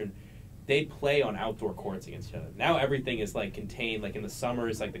 Northeastern. They play on outdoor courts against each other. Now everything is like contained. Like in the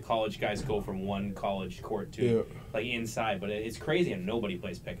summers, like the college guys go from one college court to like inside. But it's crazy, and nobody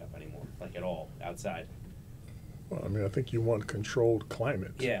plays pickup anymore, like at all outside. Well, I mean, I think you want controlled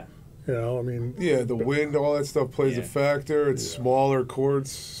climate. Yeah. Yeah, the wind, all that stuff plays a factor. It's smaller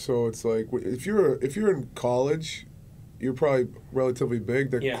courts, so it's like if you're in college, you're probably relatively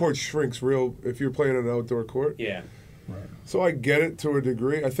big. The court shrinks real if you're playing on an outdoor court. Yeah. Right. So I get it to a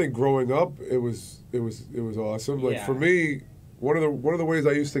degree. I think growing up, it was awesome. Like for me, one of the ways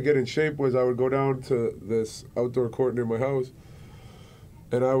I used to get in shape was I would go down to this outdoor court near my house,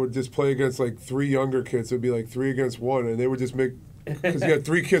 and I would just play against like 3 younger kids. It'd be like 3 against 1, and they would just make, because you had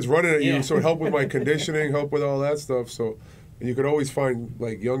 3 kids running at you, so it helped with my conditioning, helped with all that stuff. So, and you could always find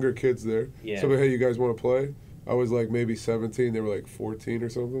like younger kids there. Yeah. So, hey, you guys want to play? I was like maybe 17. They were like 14 or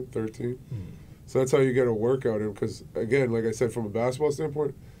something, 13. So that's how you get a workout in. Because again, like I said, from a basketball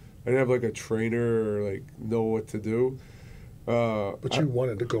standpoint, I didn't have like a trainer or like know what to do. But you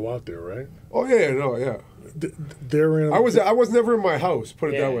wanted to go out there, right? Oh yeah, no, yeah. I was never in my house.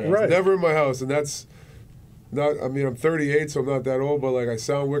 Put it that way. I right. was never in my house, and that's not. I mean, I'm 38, so I'm not that old. But like, I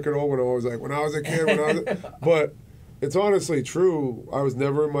sound wicked old when I was a kid. But it's honestly true. I was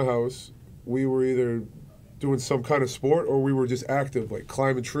never in my house. We were either doing some kind of sport or we were just active, like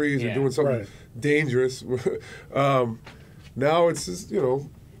climbing trees or doing something dangerous. Now it's just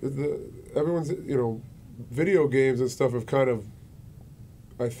everyone's video games and stuff have kind of,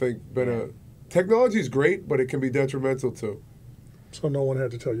 I think, been technology's great, but it can be detrimental too. So no one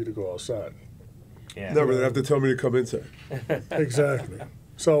had to tell you to go outside. Yeah. Never. They have to tell me to come inside. Exactly.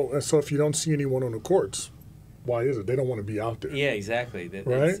 So if you don't see anyone on the courts, why is it? They don't want to be out there. Yeah, exactly.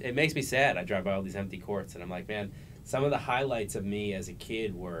 Right? It makes me sad. I drive by all these empty courts, and I'm like, man, some of the highlights of me as a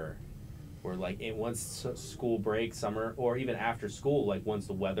kid were like once school break, summer, or even after school, like once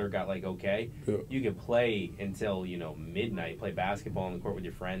the weather got like okay, you could play until midnight, play basketball on the court with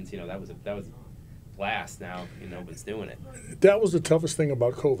your friends. That was a blast. Now nobody's doing it. That was the toughest thing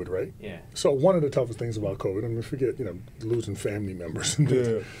about COVID, right? Yeah. So one of the toughest things about COVID, I mean, forget losing family members and things.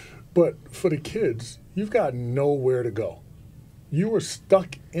 Yeah. But for the kids, you've got nowhere to go. You were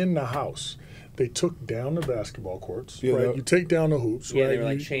stuck in the house. They took down the basketball courts, right? You take down the hoops, right? Yeah, they were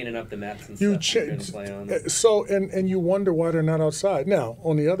like chaining up the nets and stuff. You're gonna play on. So, and you wonder why they're not outside. Now,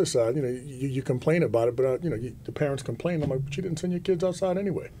 on the other side, you complain about it, but the parents complain. I'm like, but you didn't send your kids outside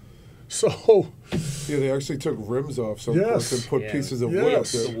anyway. So, they actually took rims off some courts and put pieces of wood up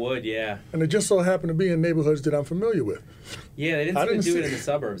there. The wood, and it just so happened to be in neighborhoods that I'm familiar with. Yeah, they didn't do it in the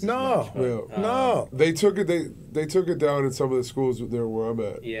suburbs. No, much, no. They took it. They took it down in some of the schools there where I'm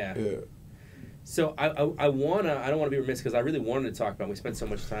at. Yeah. Yeah. So I don't want to be remiss because I really wanted to talk about. We spent so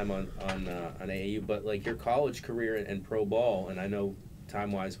much time on AAU, but like your college career and pro ball, and I know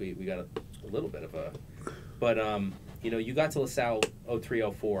time wise we got a little bit of a, but you got to LaSalle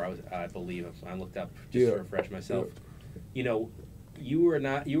 03-04, I believe. I looked up just to refresh myself. Yeah. You were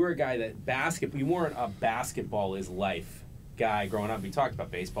a guy that you weren't a basketball is life guy growing up. You talked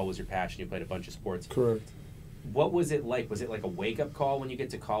about baseball was your passion. You played a bunch of sports. Correct. What was it like? Was it like a wake-up call when you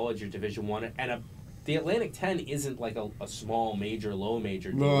get to college or Division I? And the Atlantic 10 isn't like a small major, low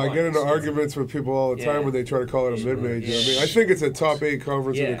major. No, I get into arguments with people all the time when they try to call it a mid-major. I mean, I think it's a top 8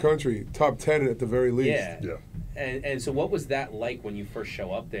 conference in the country, top 10 at the very least. Yeah. And so what was that like when you first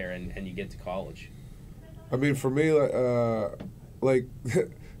show up there and you get to college? I mean, for me, like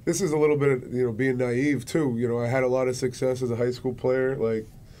this is a little bit of, being naive too. I had a lot of success as a high school player, like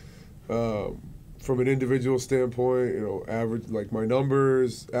from an individual standpoint, average, like my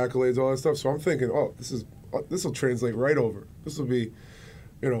numbers, accolades, all that stuff. So I'm thinking, this will translate right over. This will be,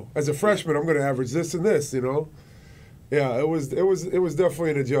 as a freshman, I'm going to average this and this. Yeah, it was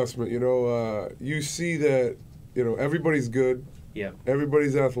definitely an adjustment. You see that everybody's good. Yeah.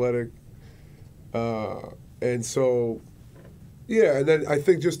 Everybody's athletic. And so, and then I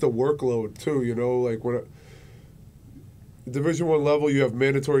think just the workload too. Like when Division I level, you have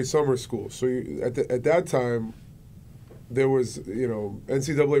mandatory summer school. So at that time, there was,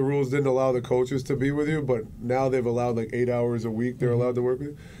 NCAA rules didn't allow the coaches to be with you, but now they've allowed like 8 hours a week they're allowed to work with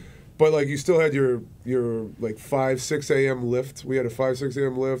you. But like you still had your like 5, 6 a.m. lift. We had a 5, 6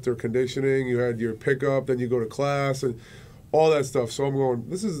 a.m. lift or conditioning. You had your pickup, then you go to class and all that stuff. So I'm going,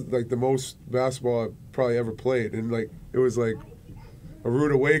 this is like the most basketball I've probably ever played. And like it was like a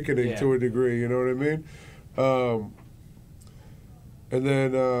rude awakening to a degree, you know what I mean? And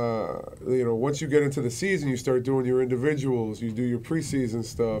then, once you get into the season, you start doing your individuals. You do your preseason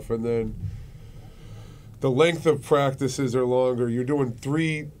stuff. And then the length of practices are longer. You're doing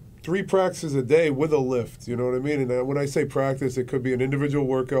three practices a day with a lift. You know what I mean? And when I say practice, it could be an individual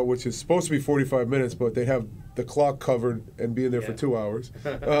workout, which is supposed to be 45 minutes, but they have the clock covered and being there for 2 hours.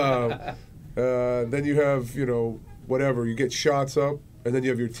 Then you have, whatever. You get shots up, and then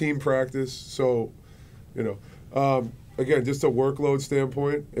you have your team practice. So, again, just a workload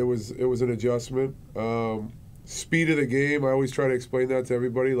standpoint, it was an adjustment. Speed of the game, I always try to explain that to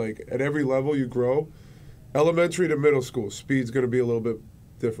everybody. Like, at every level you grow, elementary to middle school, speed's going to be a little bit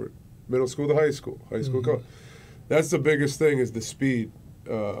different. Middle school to high school to college. That's the biggest thing is the speed.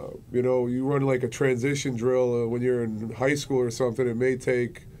 You know, you run like a transition drill when you're in high school or something, it may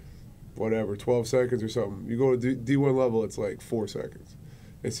take, whatever, 12 seconds or something. You go to D1 level, it's like 4 seconds.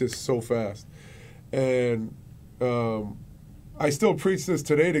 It's just so fast. And I still preach this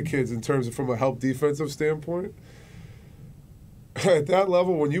today to kids in terms of from a help defensive standpoint. At that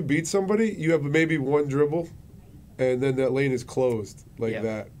level, when you beat somebody, you have maybe one dribble, and then that lane is closed like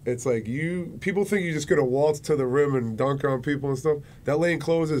that. It's like people think you're just going to waltz to the rim and dunk on people and stuff. That lane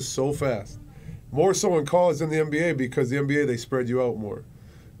closes so fast. More so in college than the NBA because the NBA, they spread you out more.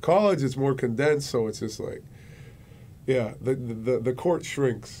 College, it's more condensed, so it's just like, the court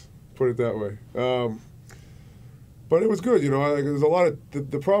shrinks, put it that way. But it was good, you know. There was a lot of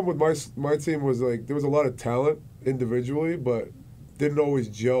the problem with my team was like there was a lot of talent individually, but didn't always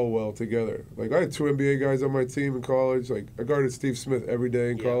gel well together. Like I had 2 NBA guys on my team in college. Like I guarded Steve Smith every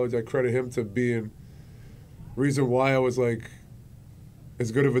day in college. I credit him to being reason why I was like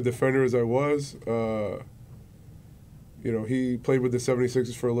as good of a defender as I was. You know, he played with the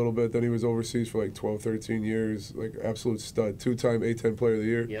 76ers for a little bit. Then he was overseas for like 12, 13 years. Like absolute stud, 2-time A10 Player of the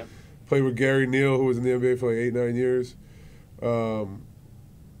Year. Yeah. Played with Gary Neal, who was in the NBA for like 8, 9 years.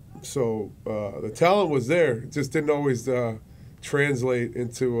 So the talent was there. It just didn't always translate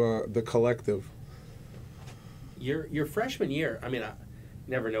into the collective. Your freshman year, I mean, I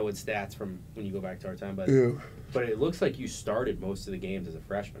never know what stats from when you go back to our time, but it looks like you started most of the games as a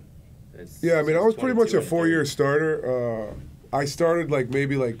freshman. I mean, I was pretty much a 4-year starter. I started like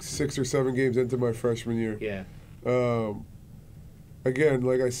maybe like 6 or 7 games into my freshman year. Yeah. Again,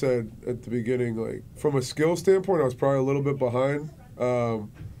 like I said at the beginning, like from a skill standpoint, I was probably a little bit behind.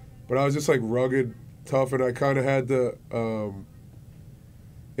 But I was just like rugged, tough, and I kind of had to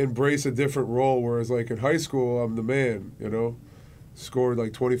embrace a different role. Whereas like in high school, I'm the man, you know, scored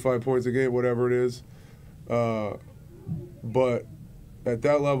like 25 points a game, whatever it is. But at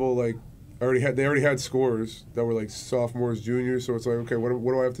that level, like they already had scorers that were like sophomores, juniors. So it's like, okay, what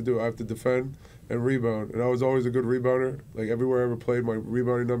do I have to do? I have to defend and rebound. And I was always a good rebounder. Like everywhere I ever played, my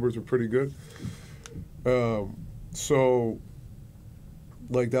rebounding numbers were pretty good. So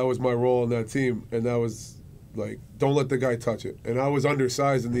like that was my role on that team, and that was like, don't let the guy touch it. And I was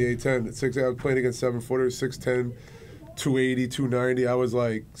undersized in the A10. I was playing against 7-footers, 6'10", 280, 290. I was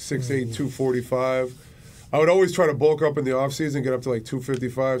like 6'8", 245. I would always try to bulk up in the offseason, get up to like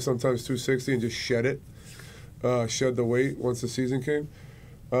 255, sometimes 260, and just shed it, shed the weight once the season came.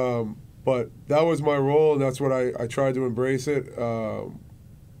 But that was my role, and that's what I tried to embrace it. And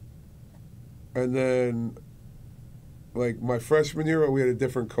then, like, my freshman year, we had a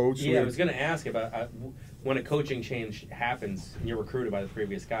different coach. Yeah, I was going to ask about when a coaching change happens and you're recruited by the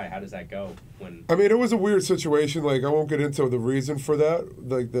previous guy, how does that go? I mean, it was a weird situation. Like, I won't get into the reason for that,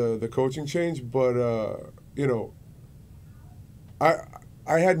 like the coaching change, but, you know, I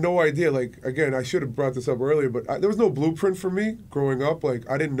had no idea. Like, again, I should have brought this up earlier, but there was no blueprint for me growing up. Like,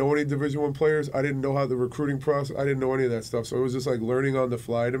 I didn't know any Division I players. I didn't know how the recruiting process, I didn't know any of that stuff. So it was just like learning on the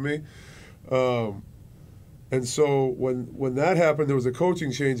fly to me. And so when that happened, there was a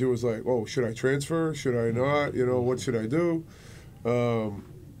coaching change. It was like, oh, should I transfer? Should I not? You know, what should I do?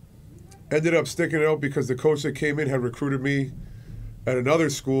 Ended up sticking it out because the coach that came in had recruited me at another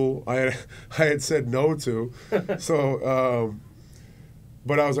school I had said no to. So,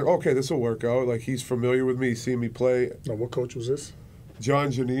 but I was like, okay, this will work out. Like, he's familiar with me. He's seen me play. Now, what coach was this?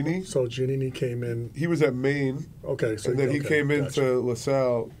 John Giannini. So Giannini came in. He was at Maine. Okay, so and then he came into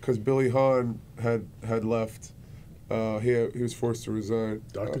LaSalle because Billy Hahn had left. He was forced to resign.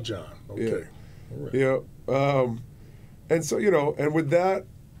 Dr. John. Okay. Yeah. All right. And so, you know, and with that,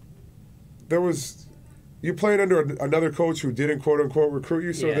 you're playing under another coach who didn't quote unquote recruit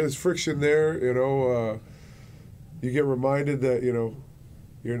you. So there's friction there. You know, you get reminded that you're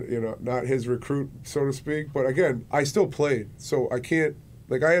not his recruit, so to speak. But again, I still played, so I can't.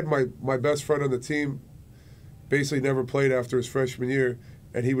 Like, I had my best friend on the team, basically never played after his freshman year,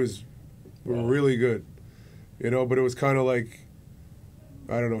 and he was really good, you know. But it was kind of like,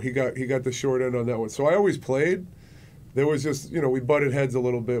 I don't know. He got the short end on that one. So I always played. There was just, we butted heads a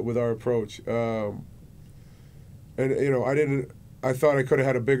little bit with our approach, and I thought I could have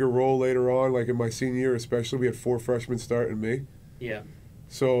had a bigger role later on, like in my senior year, especially. We had 4 freshmen starting me. Yeah.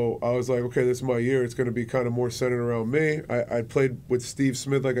 So I was like, okay, this is my year. It's going to be kind of more centered around me. I played with Steve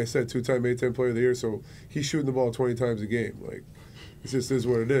Smith, like I said, 2-time A10 Player of the Year. So he's shooting the ball 20 times a game. Like, it just is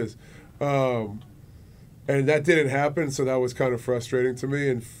what it is. And that didn't happen, so that was kind of frustrating to me.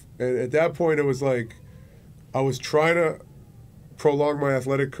 And at that point, it was like I was trying to prolong my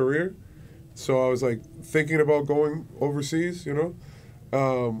athletic career, So I was like thinking about going overseas, you know.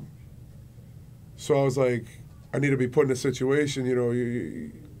 So I was like, I need to be put in a situation, you know,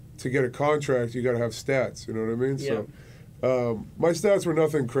 to get a contract, you got to have stats, you know what I mean? Yeah. So my stats were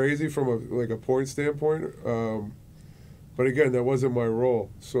nothing crazy from a point standpoint, but again, that wasn't my role.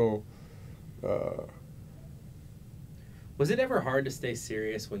 So was it ever hard to stay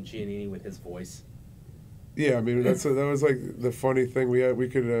serious when Giannini with his voice? yeah, I mean that was like the funny thing we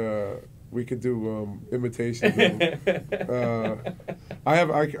could do imitations.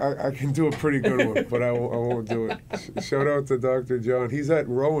 I can do a pretty good one, but I won't do it. Shout out to Dr. John. He's at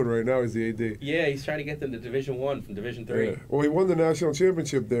Rowan right now. He's the AD. Yeah, he's trying to get them to Division I from Division III. Yeah. Well, he won the national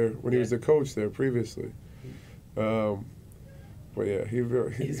championship there when he was the coach there previously. But yeah,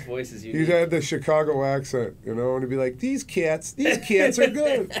 his voice is unique. He had the Chicago accent, you know, and he'd be like, these cats are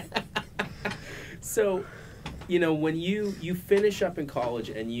good. So, you know, when you finish up in college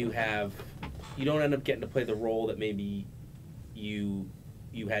and you don't end up getting to play the role that maybe you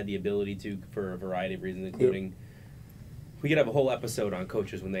had the ability to for a variety of reasons, including we could have a whole episode on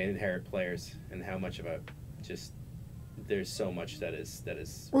coaches when they inherit players and how much of a just there's so much that is.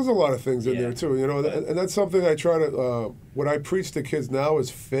 There's a lot of things in there too, you know, and that's something I try to. What I preach to kids now is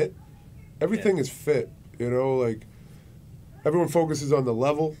fit. Everything is fit, you know. Like everyone focuses on the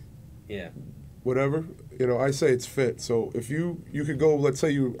level. Yeah. Whatever, you know, I say it's fit. So if you could go, let's say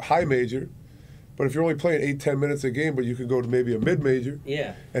you high major, but if you're only playing 8-10 minutes a game, but you could go to maybe a mid major,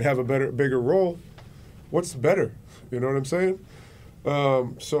 and have a bigger role, what's better? You know what I'm saying?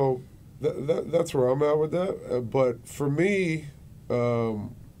 So that's where I'm at with that. But for me,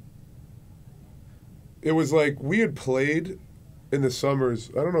 it was like we had played in the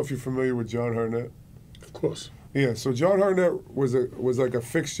summers. I don't know if you're familiar with John Harnett. Of course. Yeah. So John Harnett was like a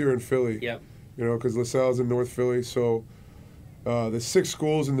fixture in Philly. Yep. You know, because LaSalle's in North Philly, so there's 6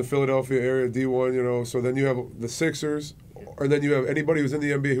 schools in the Philadelphia area, D1, you know, so then you have the Sixers, and then you have anybody who's in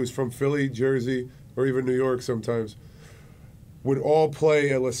the NBA who's from Philly, Jersey, or even New York sometimes, would all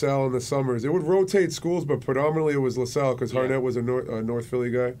play at LaSalle in the summers. It would rotate schools, but predominantly it was LaSalle, because Harnett was a North Philly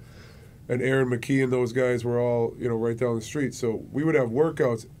guy, and Aaron McKee and those guys were all, you know, right down the street. So we would have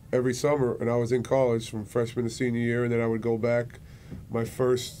workouts every summer, and I was in college from freshman to senior year, and then I would go back my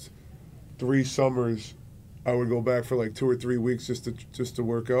first 3 summers. I would go back for like 2 or 3 weeks just to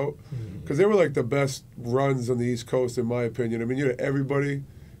work out, because they were like the best runs on the East Coast in my opinion. I mean, you had anybody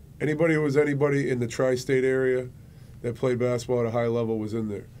who was anybody in the tri-state area that played basketball at a high level was in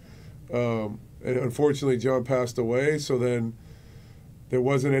there. And unfortunately, John passed away, so then there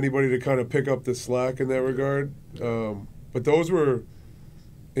wasn't anybody to kind of pick up the slack in that regard. But those were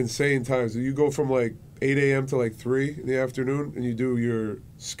insane times. You go from like 8 a.m. to like 3 in the afternoon, and you do your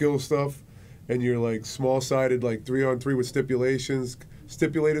skill stuff and your like small-sided like 3-on-3 with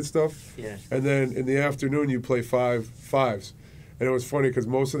stipulated stuff. Yeah. And then in the afternoon you play fives. And it was funny because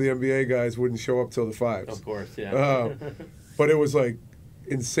most of the NBA guys wouldn't show up till the 5s. Of course, yeah. But it was like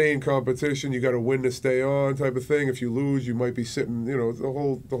insane competition. You got to win to stay on type of thing. If you lose, you might be sitting, you know,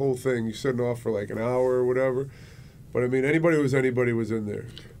 the whole thing. You're sitting off for like an hour or whatever. But I mean, anybody was in there.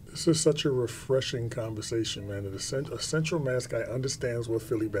 This is such a refreshing conversation, man. A Central Mass guy understands what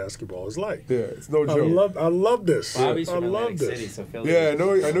Philly basketball is like. Yeah, it's no joke. I love this. Bobby's I from love Atlantic this. City, so Philly. Yeah, I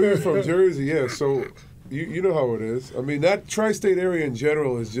know you're from Jersey. Yeah, so you know how it is. I mean, that tri-state area in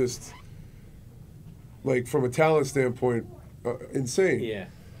general is just like from a talent standpoint, insane. Yeah.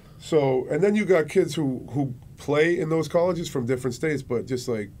 So, and then you got kids who play in those colleges from different states, but just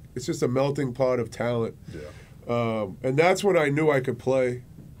like it's just a melting pot of talent. Yeah. And that's when I knew I could play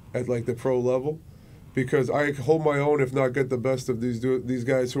at like the pro level, because I hold my own, if not get the best of these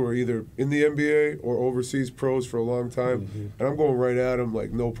guys who are either in the NBA or overseas pros for a long time, and I'm going right at them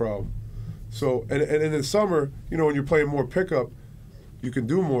like no problem. So, and in the summer, you know, when you're playing more pickup, you can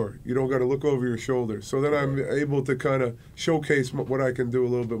do more. You don't got to look over your shoulder. So then I'm able to kind of showcase what I can do a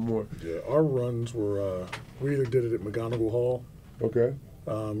little bit more. Yeah, our runs were, we either did it at McGonigal Hall. Okay.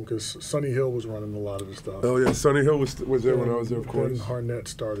 Because Sonny Hill was running a lot of the stuff. Oh, yeah, Sonny Hill was there when I was there, of course. Then Harnett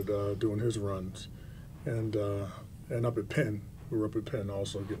started doing his runs. And up at Penn, we were up at Penn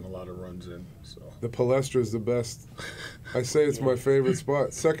also getting a lot of runs in. So the Palestra is the best. I say it's my favorite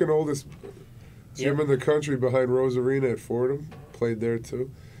spot. Second oldest gym in the country behind Rose Arena at Fordham. Played there, too.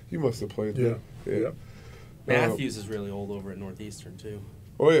 You must have played there. Yeah. Matthews is really old over at Northeastern, too.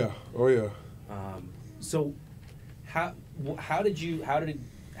 Oh, yeah. So how did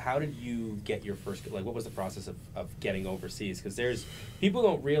how did you get your first, like, what was the process of getting overseas? Because there's, people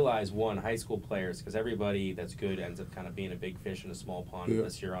don't realize, one, high school players, because everybody that's good ends up kind of being a big fish in a small pond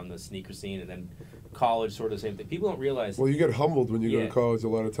unless you're on the sneaker scene, and then college, sort of the same thing. People don't realize. Well, you get humbled when you go to college a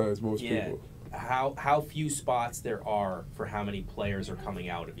lot of times, most people. How few spots there are for how many players are coming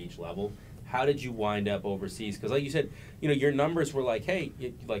out of each level. How did you wind up overseas? Because like you said, you know, your numbers were like, hey,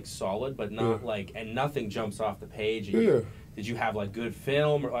 like solid, but not like, and nothing jumps off the page. And did you have like good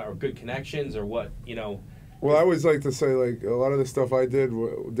film or good connections or what, you know? Well, I always like to say, like, a lot of the stuff I did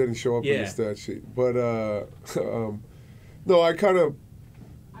didn't show up in the stat sheet. But, no, I kind of,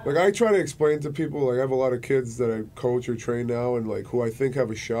 like, I try to explain to people, like, I have a lot of kids that I coach or train now and, like, who I think have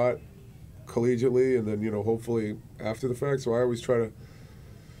a shot collegiately and then, you know, hopefully after the fact. So I always try to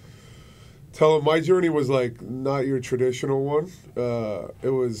tell them my journey was, like, not your traditional one. It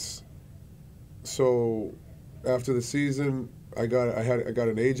was, so after the season, I got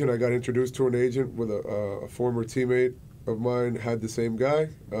an agent. I got introduced to an agent with a former teammate of mine, had the same guy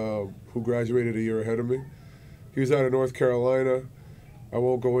who graduated a year ahead of me. He was out of North Carolina. I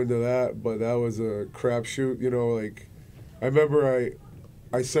won't go into that, but that was a crapshoot. You know, like, I remember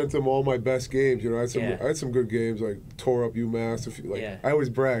I sent him all my best games. You know, I had some good games, like tore up UMass. I always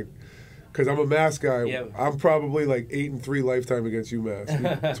brag because I'm a Mass guy. Yeah. I'm probably like 8-3 lifetime against UMass. He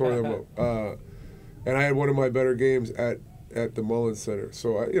tore them up. And I had one of my better games at the Mullins Center.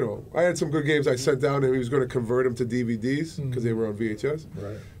 So, I had some good games. I sent down and he was going to convert them to DVDs because they were on VHS.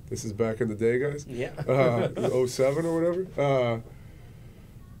 Right. This is back in the day, guys. Yeah. 07 or whatever.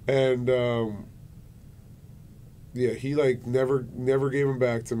 He like never gave them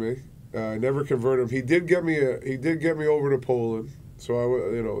back to me. Never converted them. He did get me over to Poland.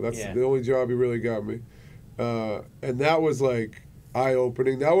 So that's the only job he really got me. And that was like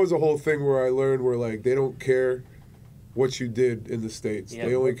eye-opening. That was a whole thing where I learned where, like, they don't care what you did in the States. Yeah.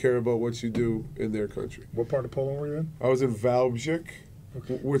 They only care about what you do in their country. What part of Poland were you in? I was in Wałbrzych,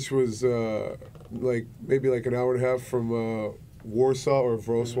 which was like maybe like an hour and a half from Warsaw or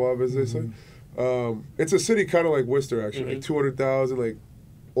Wrocław, as they say. It's a city kind of like Worcester, actually, like 200,000, like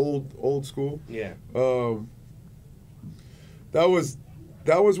old school. Yeah. That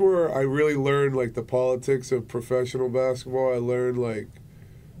was where I really learned, like, the politics of professional basketball. I learned, like,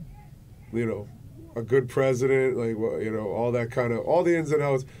 a good president, like, all that kind of, all the ins and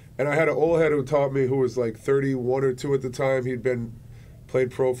outs. And I had an old head who taught me, who was like 31 or 2 at the time. He'd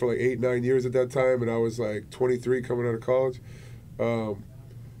played pro for like 8-9 years at that time, and I was like 23 coming out of college. So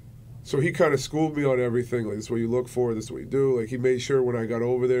he kind of schooled me on everything. Like, this is what you look for, this is what you do. Like, he made sure when I got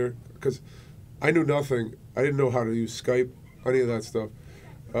over there, because I knew nothing. I didn't know how to use Skype, any of that stuff.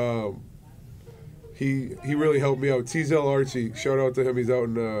 He really helped me out. T-Zell Archie, shout out to him. He's out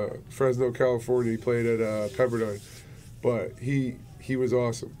in Fresno, California. He played at Pepperdine, but he was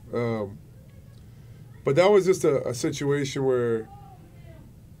awesome. But that was just a situation where,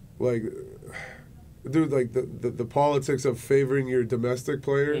 like, dude, like the politics of favoring your domestic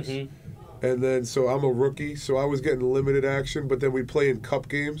players, and then so I'm a rookie, so I was getting limited action. But then we'd play in cup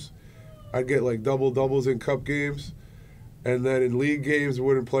games. I'd get like doubles in cup games. And then in league games,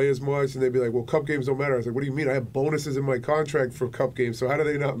 wouldn't play as much, and they'd be like, well, cup games don't matter. I was like, what do you mean? I have bonuses in my contract for cup games, so how do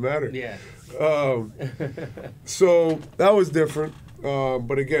they not matter? Yeah. So that was different.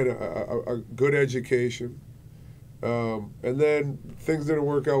 But again, a good education. And then things didn't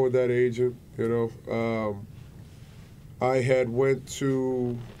work out with that agent, I had went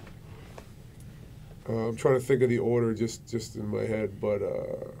to, I'm trying to think of the order just in my head, but...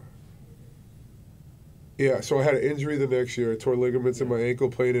 yeah, so I had an injury the next year. I tore ligaments in my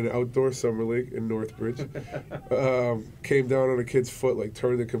ankle playing in an outdoor summer league in Northbridge. Came down on a kid's foot, like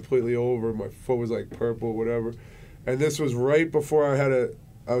turned it completely over. My foot was like purple, whatever. And this was right before I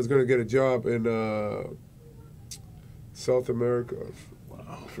was going to get a job in South America.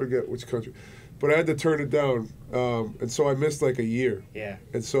 I forget which country. But I had to turn it down. And so I missed like a year. Yeah.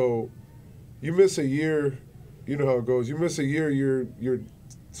 And so you miss a year, you know how it goes. You miss a year, you're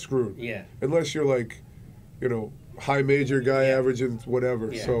screwed. Yeah. Unless you're like... high major guy averaging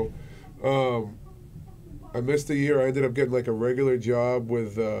whatever. Yeah. So I missed a year. I ended up getting like a regular job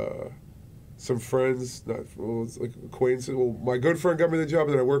with some friends, it's like acquaintances. Well, my good friend got me the job,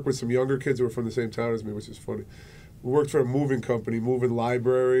 and then I worked with some younger kids who were from the same town as me, which is funny. We worked for a moving company, moving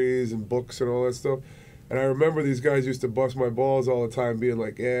libraries and books and all that stuff. And I remember these guys used to bust my balls all the time, being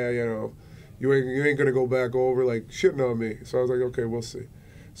like, yeah, you ain't going to go back over, like shitting on me. So I was like, okay, we'll see.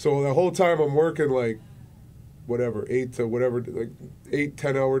 So the whole time I'm working like,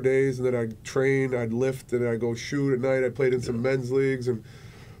 8-10-hour days, and then I'd train, I'd lift, and I'd go shoot at night. I played in some men's leagues and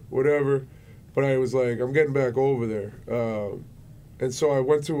whatever. But I was like, I'm getting back over there. And so I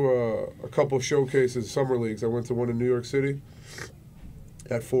went to a couple showcases, summer leagues. I went to one in New York City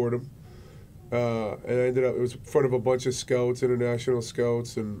at Fordham. And I ended up, it was in front of a bunch of scouts, international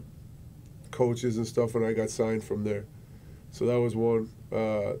scouts and coaches and stuff, and I got signed from there. So that was one.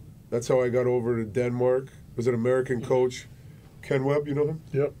 That's how I got over to Denmark. It was an American coach, Ken Webb, you know him?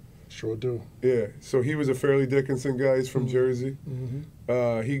 Yep, sure do. Yeah, so he was a Fairleigh Dickinson guy. He's from Jersey.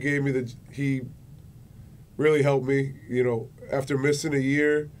 He gave me he really helped me, you know, after missing a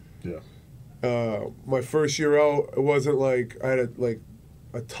year. Yeah. My first year out, it wasn't like I had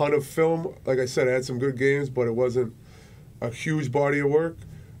a ton of film. Like I said, I had some good games, but it wasn't a huge body of work.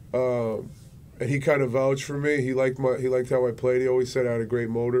 And he kind of vouched for me. He liked how I played. He always said I had a great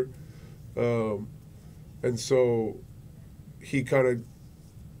motor. And so he kind of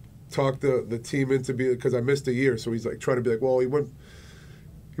talked the team into because I missed a year. So he's like trying to be like, well, he went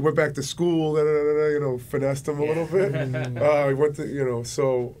back to school, you know, finessed him a little bit. He went to, you know,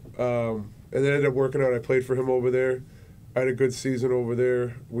 so, and then ended up working out. I played for him over there. I had a good season over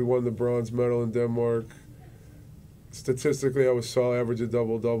there. We won the bronze medal in Denmark. Statistically, I was solid, average a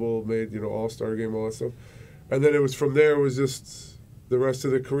double-double, made, you know, all-star game, all that stuff. And then it was from there, it was just the rest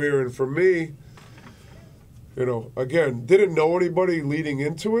of the career. And for me, you know, again, didn't know anybody leading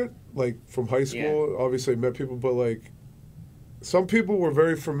into it, like from high school. Yeah. Obviously, I met people, but like some people were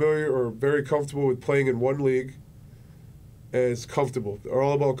very familiar or very comfortable with playing in one league, and it's comfortable. They're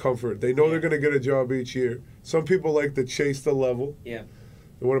all about comfort. They know they're going to get a job each year. Some people like to chase the level. Yeah.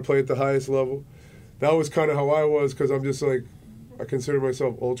 They want to play at the highest level. That was kind of how I was, because I'm just like, I consider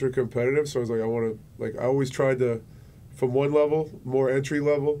myself ultra competitive. So I was like, I always tried to, from one level, more entry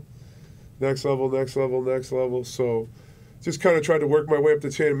level, next level, next level, next level. So just kind of tried to work my way up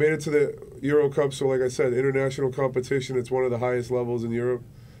the chain. I made it to the Euro Cup. So like I said, international competition, it's one of the highest levels in Europe.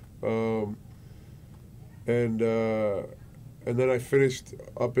 And then I finished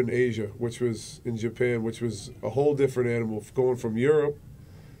up in Asia, which was in Japan, which was a whole different animal. Going from Europe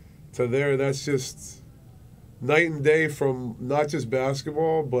to there, that's just night and day from not just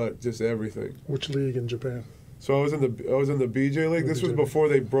basketball, but just everything. Which league in Japan? So I was in the BJ league. This was before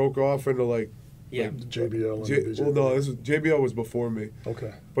they broke off into like the JBL and the BJ. Well, no, JBL was before me.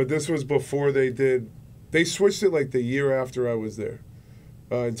 Okay. But this was before they did. They switched it like the year after I was there,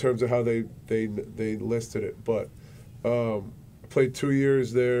 in terms of how they listed it. But I played 2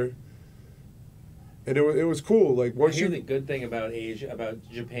 years there. And it was cool. Like once I hear the good thing about Asia, about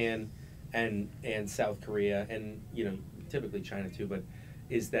Japan, and South Korea, and you know typically China too, but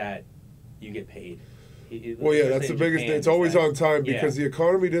is that you get paid. Well, yeah, that's the biggest thing. It's always on time because the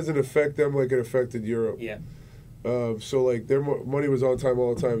economy doesn't affect them like it affected Europe. Yeah. So like their money was on time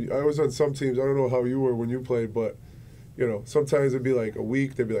all the time. I was on some teams. I don't know how you were when you played, but you know sometimes it'd be like a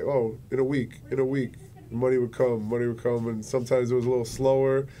week. They'd be like, oh, in a week, money would come, and sometimes it was a little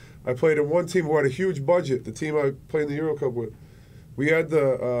slower. I played in one team who had a huge budget. The team I played in the Euro Cup with, we had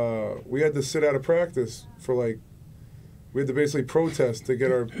to sit out of practice for like, we had to basically protest to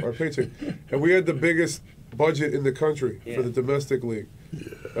get our paycheck, and we had the biggest budget in the country for the domestic league,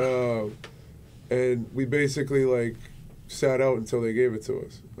 and we basically like sat out until they gave it to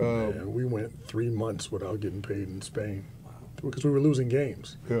us. We went 3 months without getting paid in Spain. Because we were losing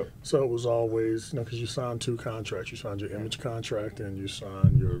games. Yeah. So it was always, because you signed 2 contracts. You signed your image contract and you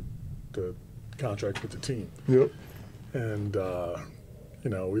signed the contract with the team. Yep. And,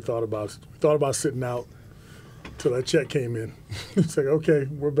 we thought about sitting out till that check came in. It's like, okay,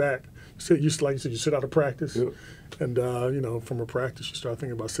 we're back. Like you said, you sit out of practice. Yep. And, from a practice, you start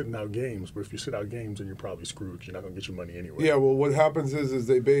thinking about sitting out games. But if you sit out games, then you're probably screwed. You're not going to get your money anyway. Yeah, well, what happens is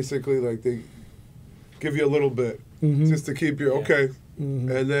they basically, they give you a little bit. Just to keep you okay, and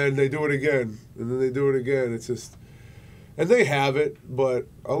then they do it again, and then they do it again. It's just, and they have it, but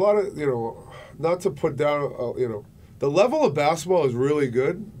a lot of not to put down, the level of basketball is really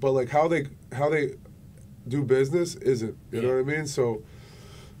good, but like how they do business isn't. You know what I mean? So,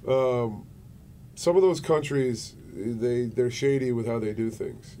 some of those countries they're shady with how they do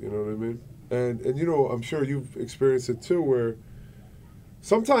things. You know what I mean? And I'm sure you've experienced it too, where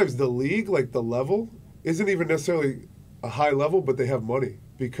sometimes the league, like the level, isn't even necessarily a high level, but they have money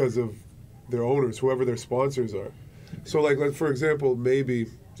because of their owners, whoever their sponsors are. So, like for example, maybe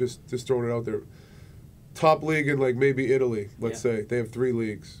just throwing it out there, top league in like maybe Italy, let's say they have 3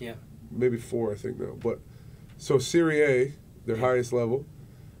 leagues, maybe 4, I think now. But so Serie A, their highest level,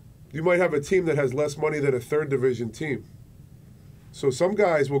 you might have a team that has less money than a 3rd division team. So some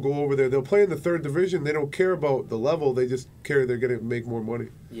guys will go over there. They'll play in the 3rd division. They don't care about the level. They just care they're going to make more money.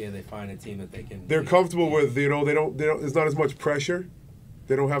 Yeah, they find a team that they can. They're comfortable with. They don't. There's not as much pressure.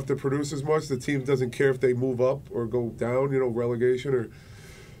 they don't have to produce as much. The team doesn't care if they move up or go down, you know, relegation,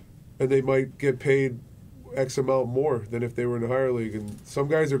 and they might get paid X amount more than if they were in the higher league. And some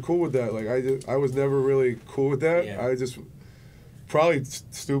guys are cool with that. Like I was never really cool with that. Yeah. I just probably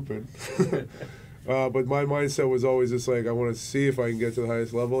stupid. But my mindset was always just like, I want to see if I can get to the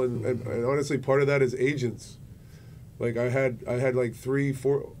highest level. And honestly, part of that is agents. Like I had like 3,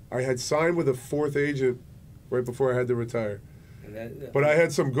 4. I had signed with a 4th agent right before I had to retire. But I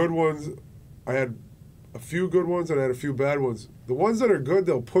had some good ones. I had a few good ones and I had a few bad ones. The ones that are good,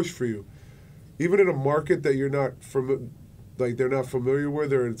 they'll push for you, even in a market that you're not they're not familiar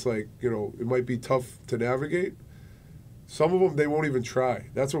with, or it's like, you know, it might be tough to navigate. Some of them, they won't even try.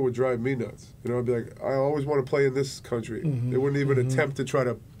 That's what would drive me nuts. You know, I'd be like, I always want to play in this country. They wouldn't even attempt to try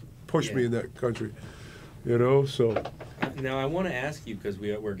to push me in that country. You know, so. Now I want to ask you, because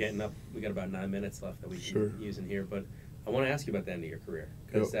we're getting up. We got about 9 minutes left that we can use in here, but I want to ask you about the end of your career,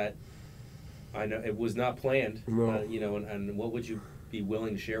 because that, I know it was not planned. No. You know, and what would you be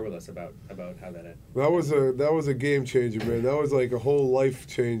willing to share with us about how that ended? That was a game changer, man. That was like a whole life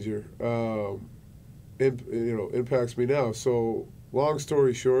changer. You know, impacts me now. So, long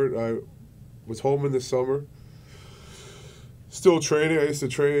story short, I was home in the summer, still training. I used to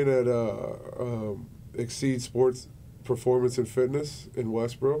train at Exceed Sports Performance and Fitness in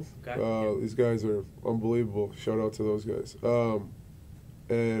Westboro. Okay. These guys are unbelievable. Shout out to those guys.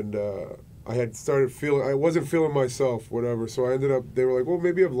 I had started feeling, I wasn't feeling myself, whatever. So I ended up, they were like, well,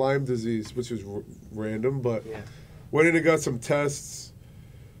 maybe you have Lyme disease, which is random, but went in and got some tests.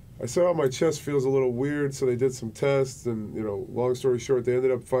 I saw my chest feels a little weird, so they did some tests, and, you know, long story short, they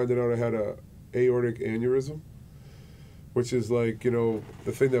ended up finding out I had a aortic aneurysm, which is like, you know,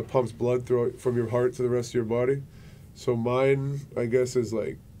 the thing that pumps blood through from your heart to the rest of your body. So mine, I guess, is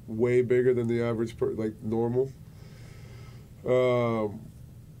like way bigger than the average, like normal.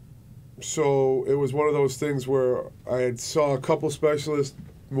 So it was one of those things where I had saw a couple specialists,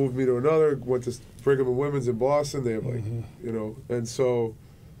 moved me to another, went to Brigham and Women's in Boston. They have like, you know, and so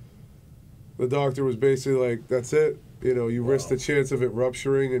the doctor was basically like, that's it. You know, you risk the chance of it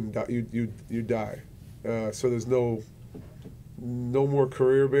rupturing and you die. So there's no more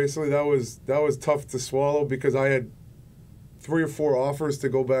career, basically. That was tough to swallow, because I had 3 or 4 offers to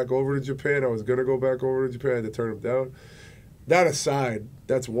go back over to Japan. I was going to go back over to Japan. I had to turn them down. That aside,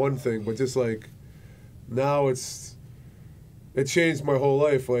 that's one thing. But just like now it changed my whole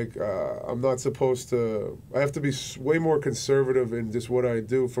life. Like I'm not supposed to, I have to be way more conservative in just what I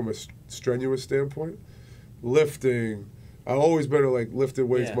do from a strenuous standpoint. Lifting. I've always been like lifted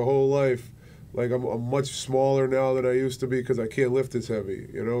weights my whole life. Like I'm much smaller now than I used to be, because I can't lift as heavy,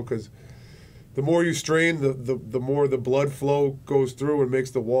 you know, because the more you strain, the more the blood flow goes through and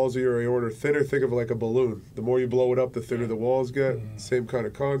makes the walls of your aorta thinner. Think of it like a balloon. The more you blow it up, the thinner the walls get. Same kind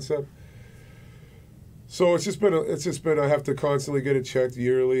of concept. So it's just been I have to constantly get it checked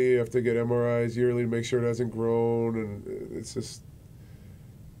yearly. I have to get MRIs yearly to make sure it hasn't grown, and it's just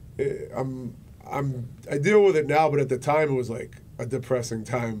I deal with it now, but at the time it was like a depressing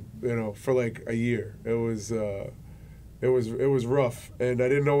time, you know, for like a year. It was rough, and I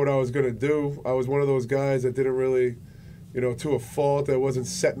didn't know what I was gonna do. I was one of those guys that didn't really, you know, to a fault, I wasn't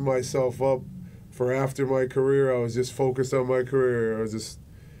setting myself up for after my career. I was just focused on my career. Wasn't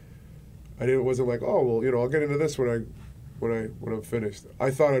like, oh well, you know, I'll get into this when I'm finished.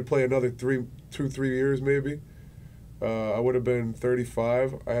 I thought I'd play another 3 years maybe. I would have been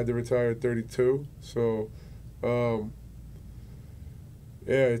 35. I had to retire at 32. So, yeah,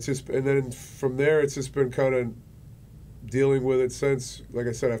 it's just, and then from there, it's just been kind of dealing with it since. Like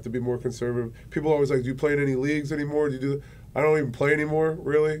I said, I have to be more conservative. People always like, do you play in any leagues anymore? Do you do? I don't even play anymore,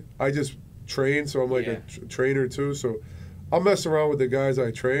 really. I just train, so I'm like a trainer too. So I'll mess around with the guys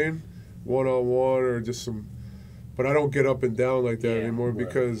I train, one-on-one or just some, but I don't get up and down like that anymore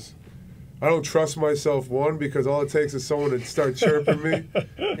because I don't trust myself, one, because all it takes is someone to start chirping me,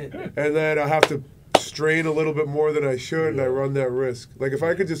 and then I have to strain a little bit more than I should, and I run that risk. Like, if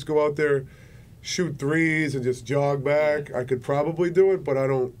I could just go out there, shoot threes, and just jog back, I could probably do it, but I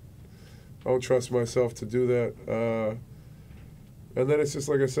don't trust myself to do that. And then it's just,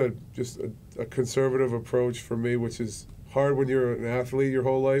 like I said, just a conservative approach for me, which is hard when you're an athlete your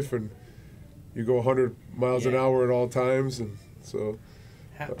whole life, and you go 100 miles an hour at all times, and so...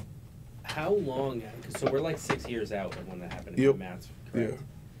 How long? So we're like 6 years out of when that happened in Matt's, correct? Yeah.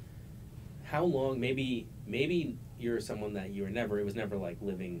 How long? Maybe you're someone that it was never like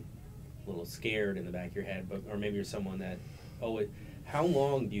living a little scared in the back of your head, or maybe you're someone that, how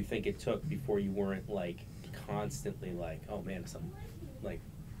long do you think it took before you weren't like constantly like, oh man, something like...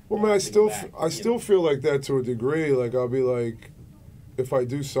 Well, man, I still feel like that to a degree. Like, I'll be like, if I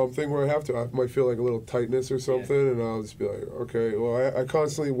do something where I have to, I might feel like a little tightness or something, and I'll just be like, okay. Well, I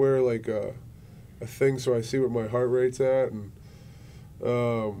constantly wear like a thing so I see what my heart rate's at, and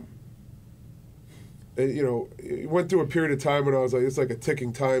you know, it went through a period of time when I was like, it's like a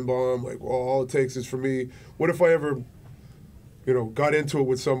ticking time bomb. Like, well, all it takes is for me. What if I ever, you know, got into it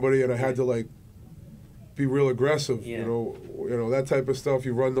with somebody and I had to like be real aggressive? You know that type of stuff.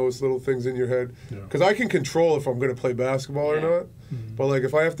 You run those little things in your head because I can control if I'm going to play basketball or not. But like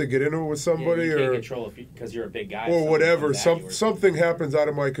if I have to get into it with somebody, you can't or control because you're a big guy or whatever, something happens out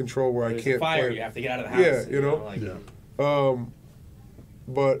of my control where I can't fire. play. You have to get out of the house. Yeah, you know.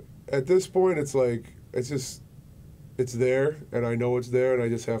 But at this point, it's like it's there, and I know it's there, and I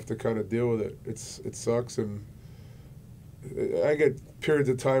just have to kind of deal with it. It sucks, and I get periods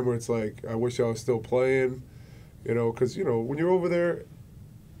of time where it's like I wish I was still playing, you know, because you know when you're over there,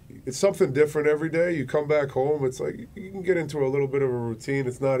 it's something different every day. You come back home, it's like you can get into a little bit of a routine.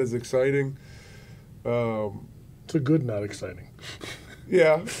 It's not as exciting. It's a good, not exciting.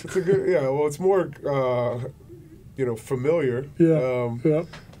 Yeah, it's a good. Yeah, well, it's more, you know, familiar. Yeah.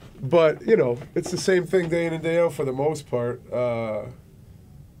 But you know, it's the same thing day in and day out for the most part.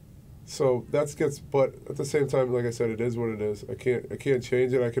 So but at the same time, like I said, it is what it is. I can't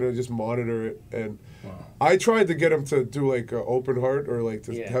change it. I can just monitor it. And I tried to get him to do like an open heart or like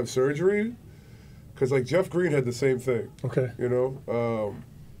to have surgery, because like Jeff Green had the same thing. Okay. You know,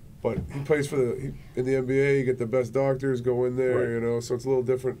 but he plays in the NBA. You get the best doctors go in there. Right. You know, so it's a little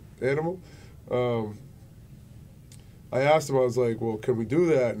different animal. I asked him, I was like, well, can we do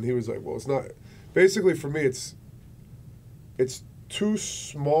that? And he was like, well, it's not. Basically, for me, it's too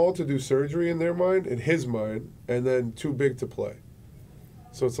small to do surgery in their mind, in his mind, and then too big to play.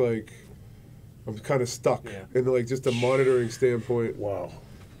 So it's like I'm kind of stuck in like just a monitoring standpoint. Wow.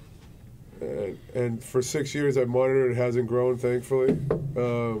 And for 6 years, I've monitored. It hasn't grown, thankfully.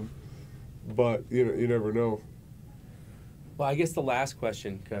 But you know, you never know. Well, I guess the last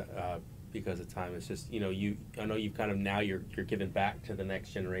question, because of time, is just, you know, I know you've kind of now you're giving back to the next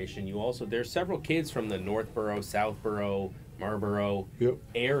generation. You also, there's several kids from the Northborough, Southborough, Marlborough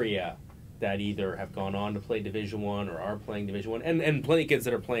area that either have gone on to play Division I or are playing Division I, and plenty of kids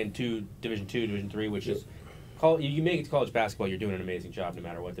that are playing Division II, Division III, which is you make it to college basketball, you're doing an amazing job no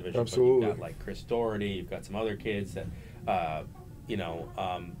matter what division. Absolutely. But you've got like Chris Doherty, you've got some other kids that you know,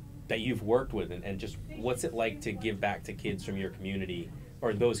 that you've worked with, and just what's it like to give back to kids from your community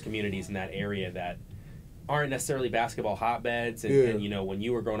or those communities in that area that aren't necessarily basketball hotbeds, and you know, when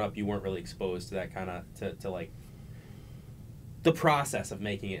you were growing up, you weren't really exposed to that kind of to like the process of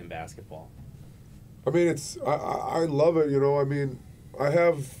making it in basketball. I mean, I love it. You know, I mean,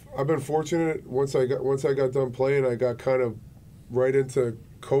 I've been fortunate. Once I got done playing, I got kind of right into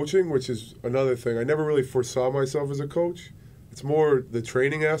coaching, which is another thing. I never really foresaw myself as a coach. It's more the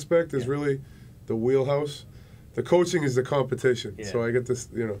training aspect is really the wheelhouse. The coaching is the competition. Yeah. So I get this,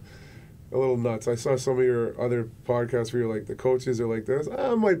 you know, a little nuts. I saw some of your other podcasts where you're like, the coaches are like this.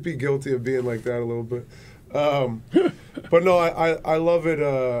 I might be guilty of being like that a little bit. But no, I love it.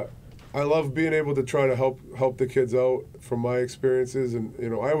 I love being able to try to help the kids out from my experiences. And, you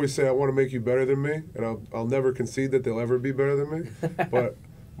know, I always say I want to make you better than me, and I'll never concede that they'll ever be better than me. But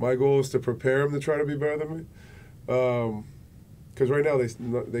my goal is to prepare them to try to be better than me. Because right now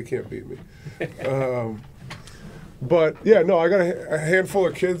they can't beat me. But, yeah, no, I got a handful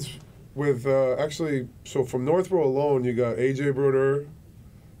of kids with actually, so from Northborough alone, you got A.J. Broder,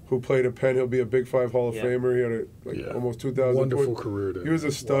 who played at Penn. He'll be a Big Five Hall of Famer. He had almost 2,000 wonderful points. career there. He was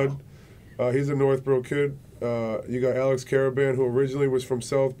a stud. Wow. He's a Northborough kid. You got Alex Caraban, who originally was from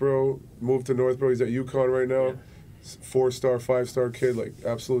Southborough, moved to Northborough. He's at UConn right now. 4-star, 5-star kid, like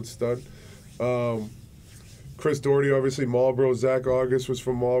absolute stud. Chris Doherty, obviously Marlborough. Zach August was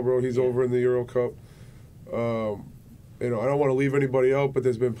from Marlborough. He's over in the Euro Cup. You know, I don't want to leave anybody out, but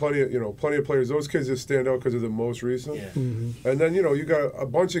there's been plenty of players. Those kids just stand out because of the most recent. Yeah. Mm-hmm. And then, you know, you got a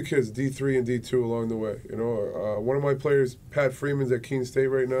bunch of kids, D3 and D2 along the way. You know, one of my players, Pat Freeman's at Keene State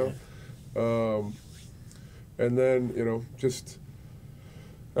right now. And then, you know, just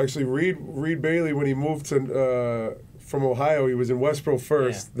actually Reed Bailey, when he moved to from Ohio, he was in Westboro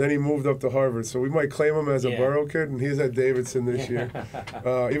first. Yeah. Then he moved up to Harvard. So we might claim him as a Borough kid, and he's at Davidson this year.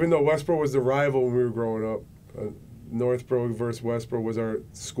 Even though Westboro was the rival when we were growing up. Northborough versus Westboro was our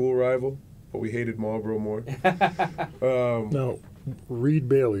school rival, but we hated Marlborough more. Now, Reed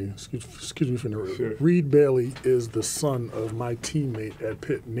Bailey, excuse me for interrupting. Sure. Reed Bailey is the son of my teammate at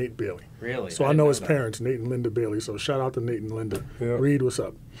Pitt, Nate Bailey. Really? So I know his parents, Nate and Linda Bailey. So shout out to Nate and Linda. Yeah. Reed, what's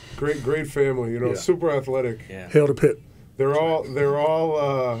up? Great family. You know, super athletic. Yeah. Hail to Pitt. They're all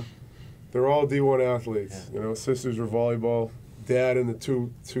D1 athletes. Yeah. You know, sisters were volleyball. dad and the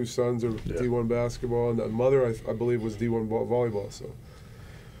two sons are D1 basketball, and the mother, I believe, was D1 volleyball. So,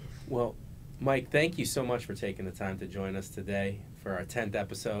 well, Mike, thank you so much for taking the time to join us today for our 10th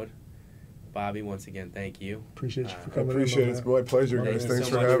episode. Bobby, once again, thank you. Appreciate you for coming. Appreciate it. It's my pleasure, guys. Thanks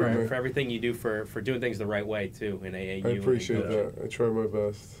for having me. For everything you do for doing things the right way too in AAU. I appreciate that. I try my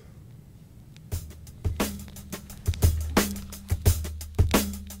best.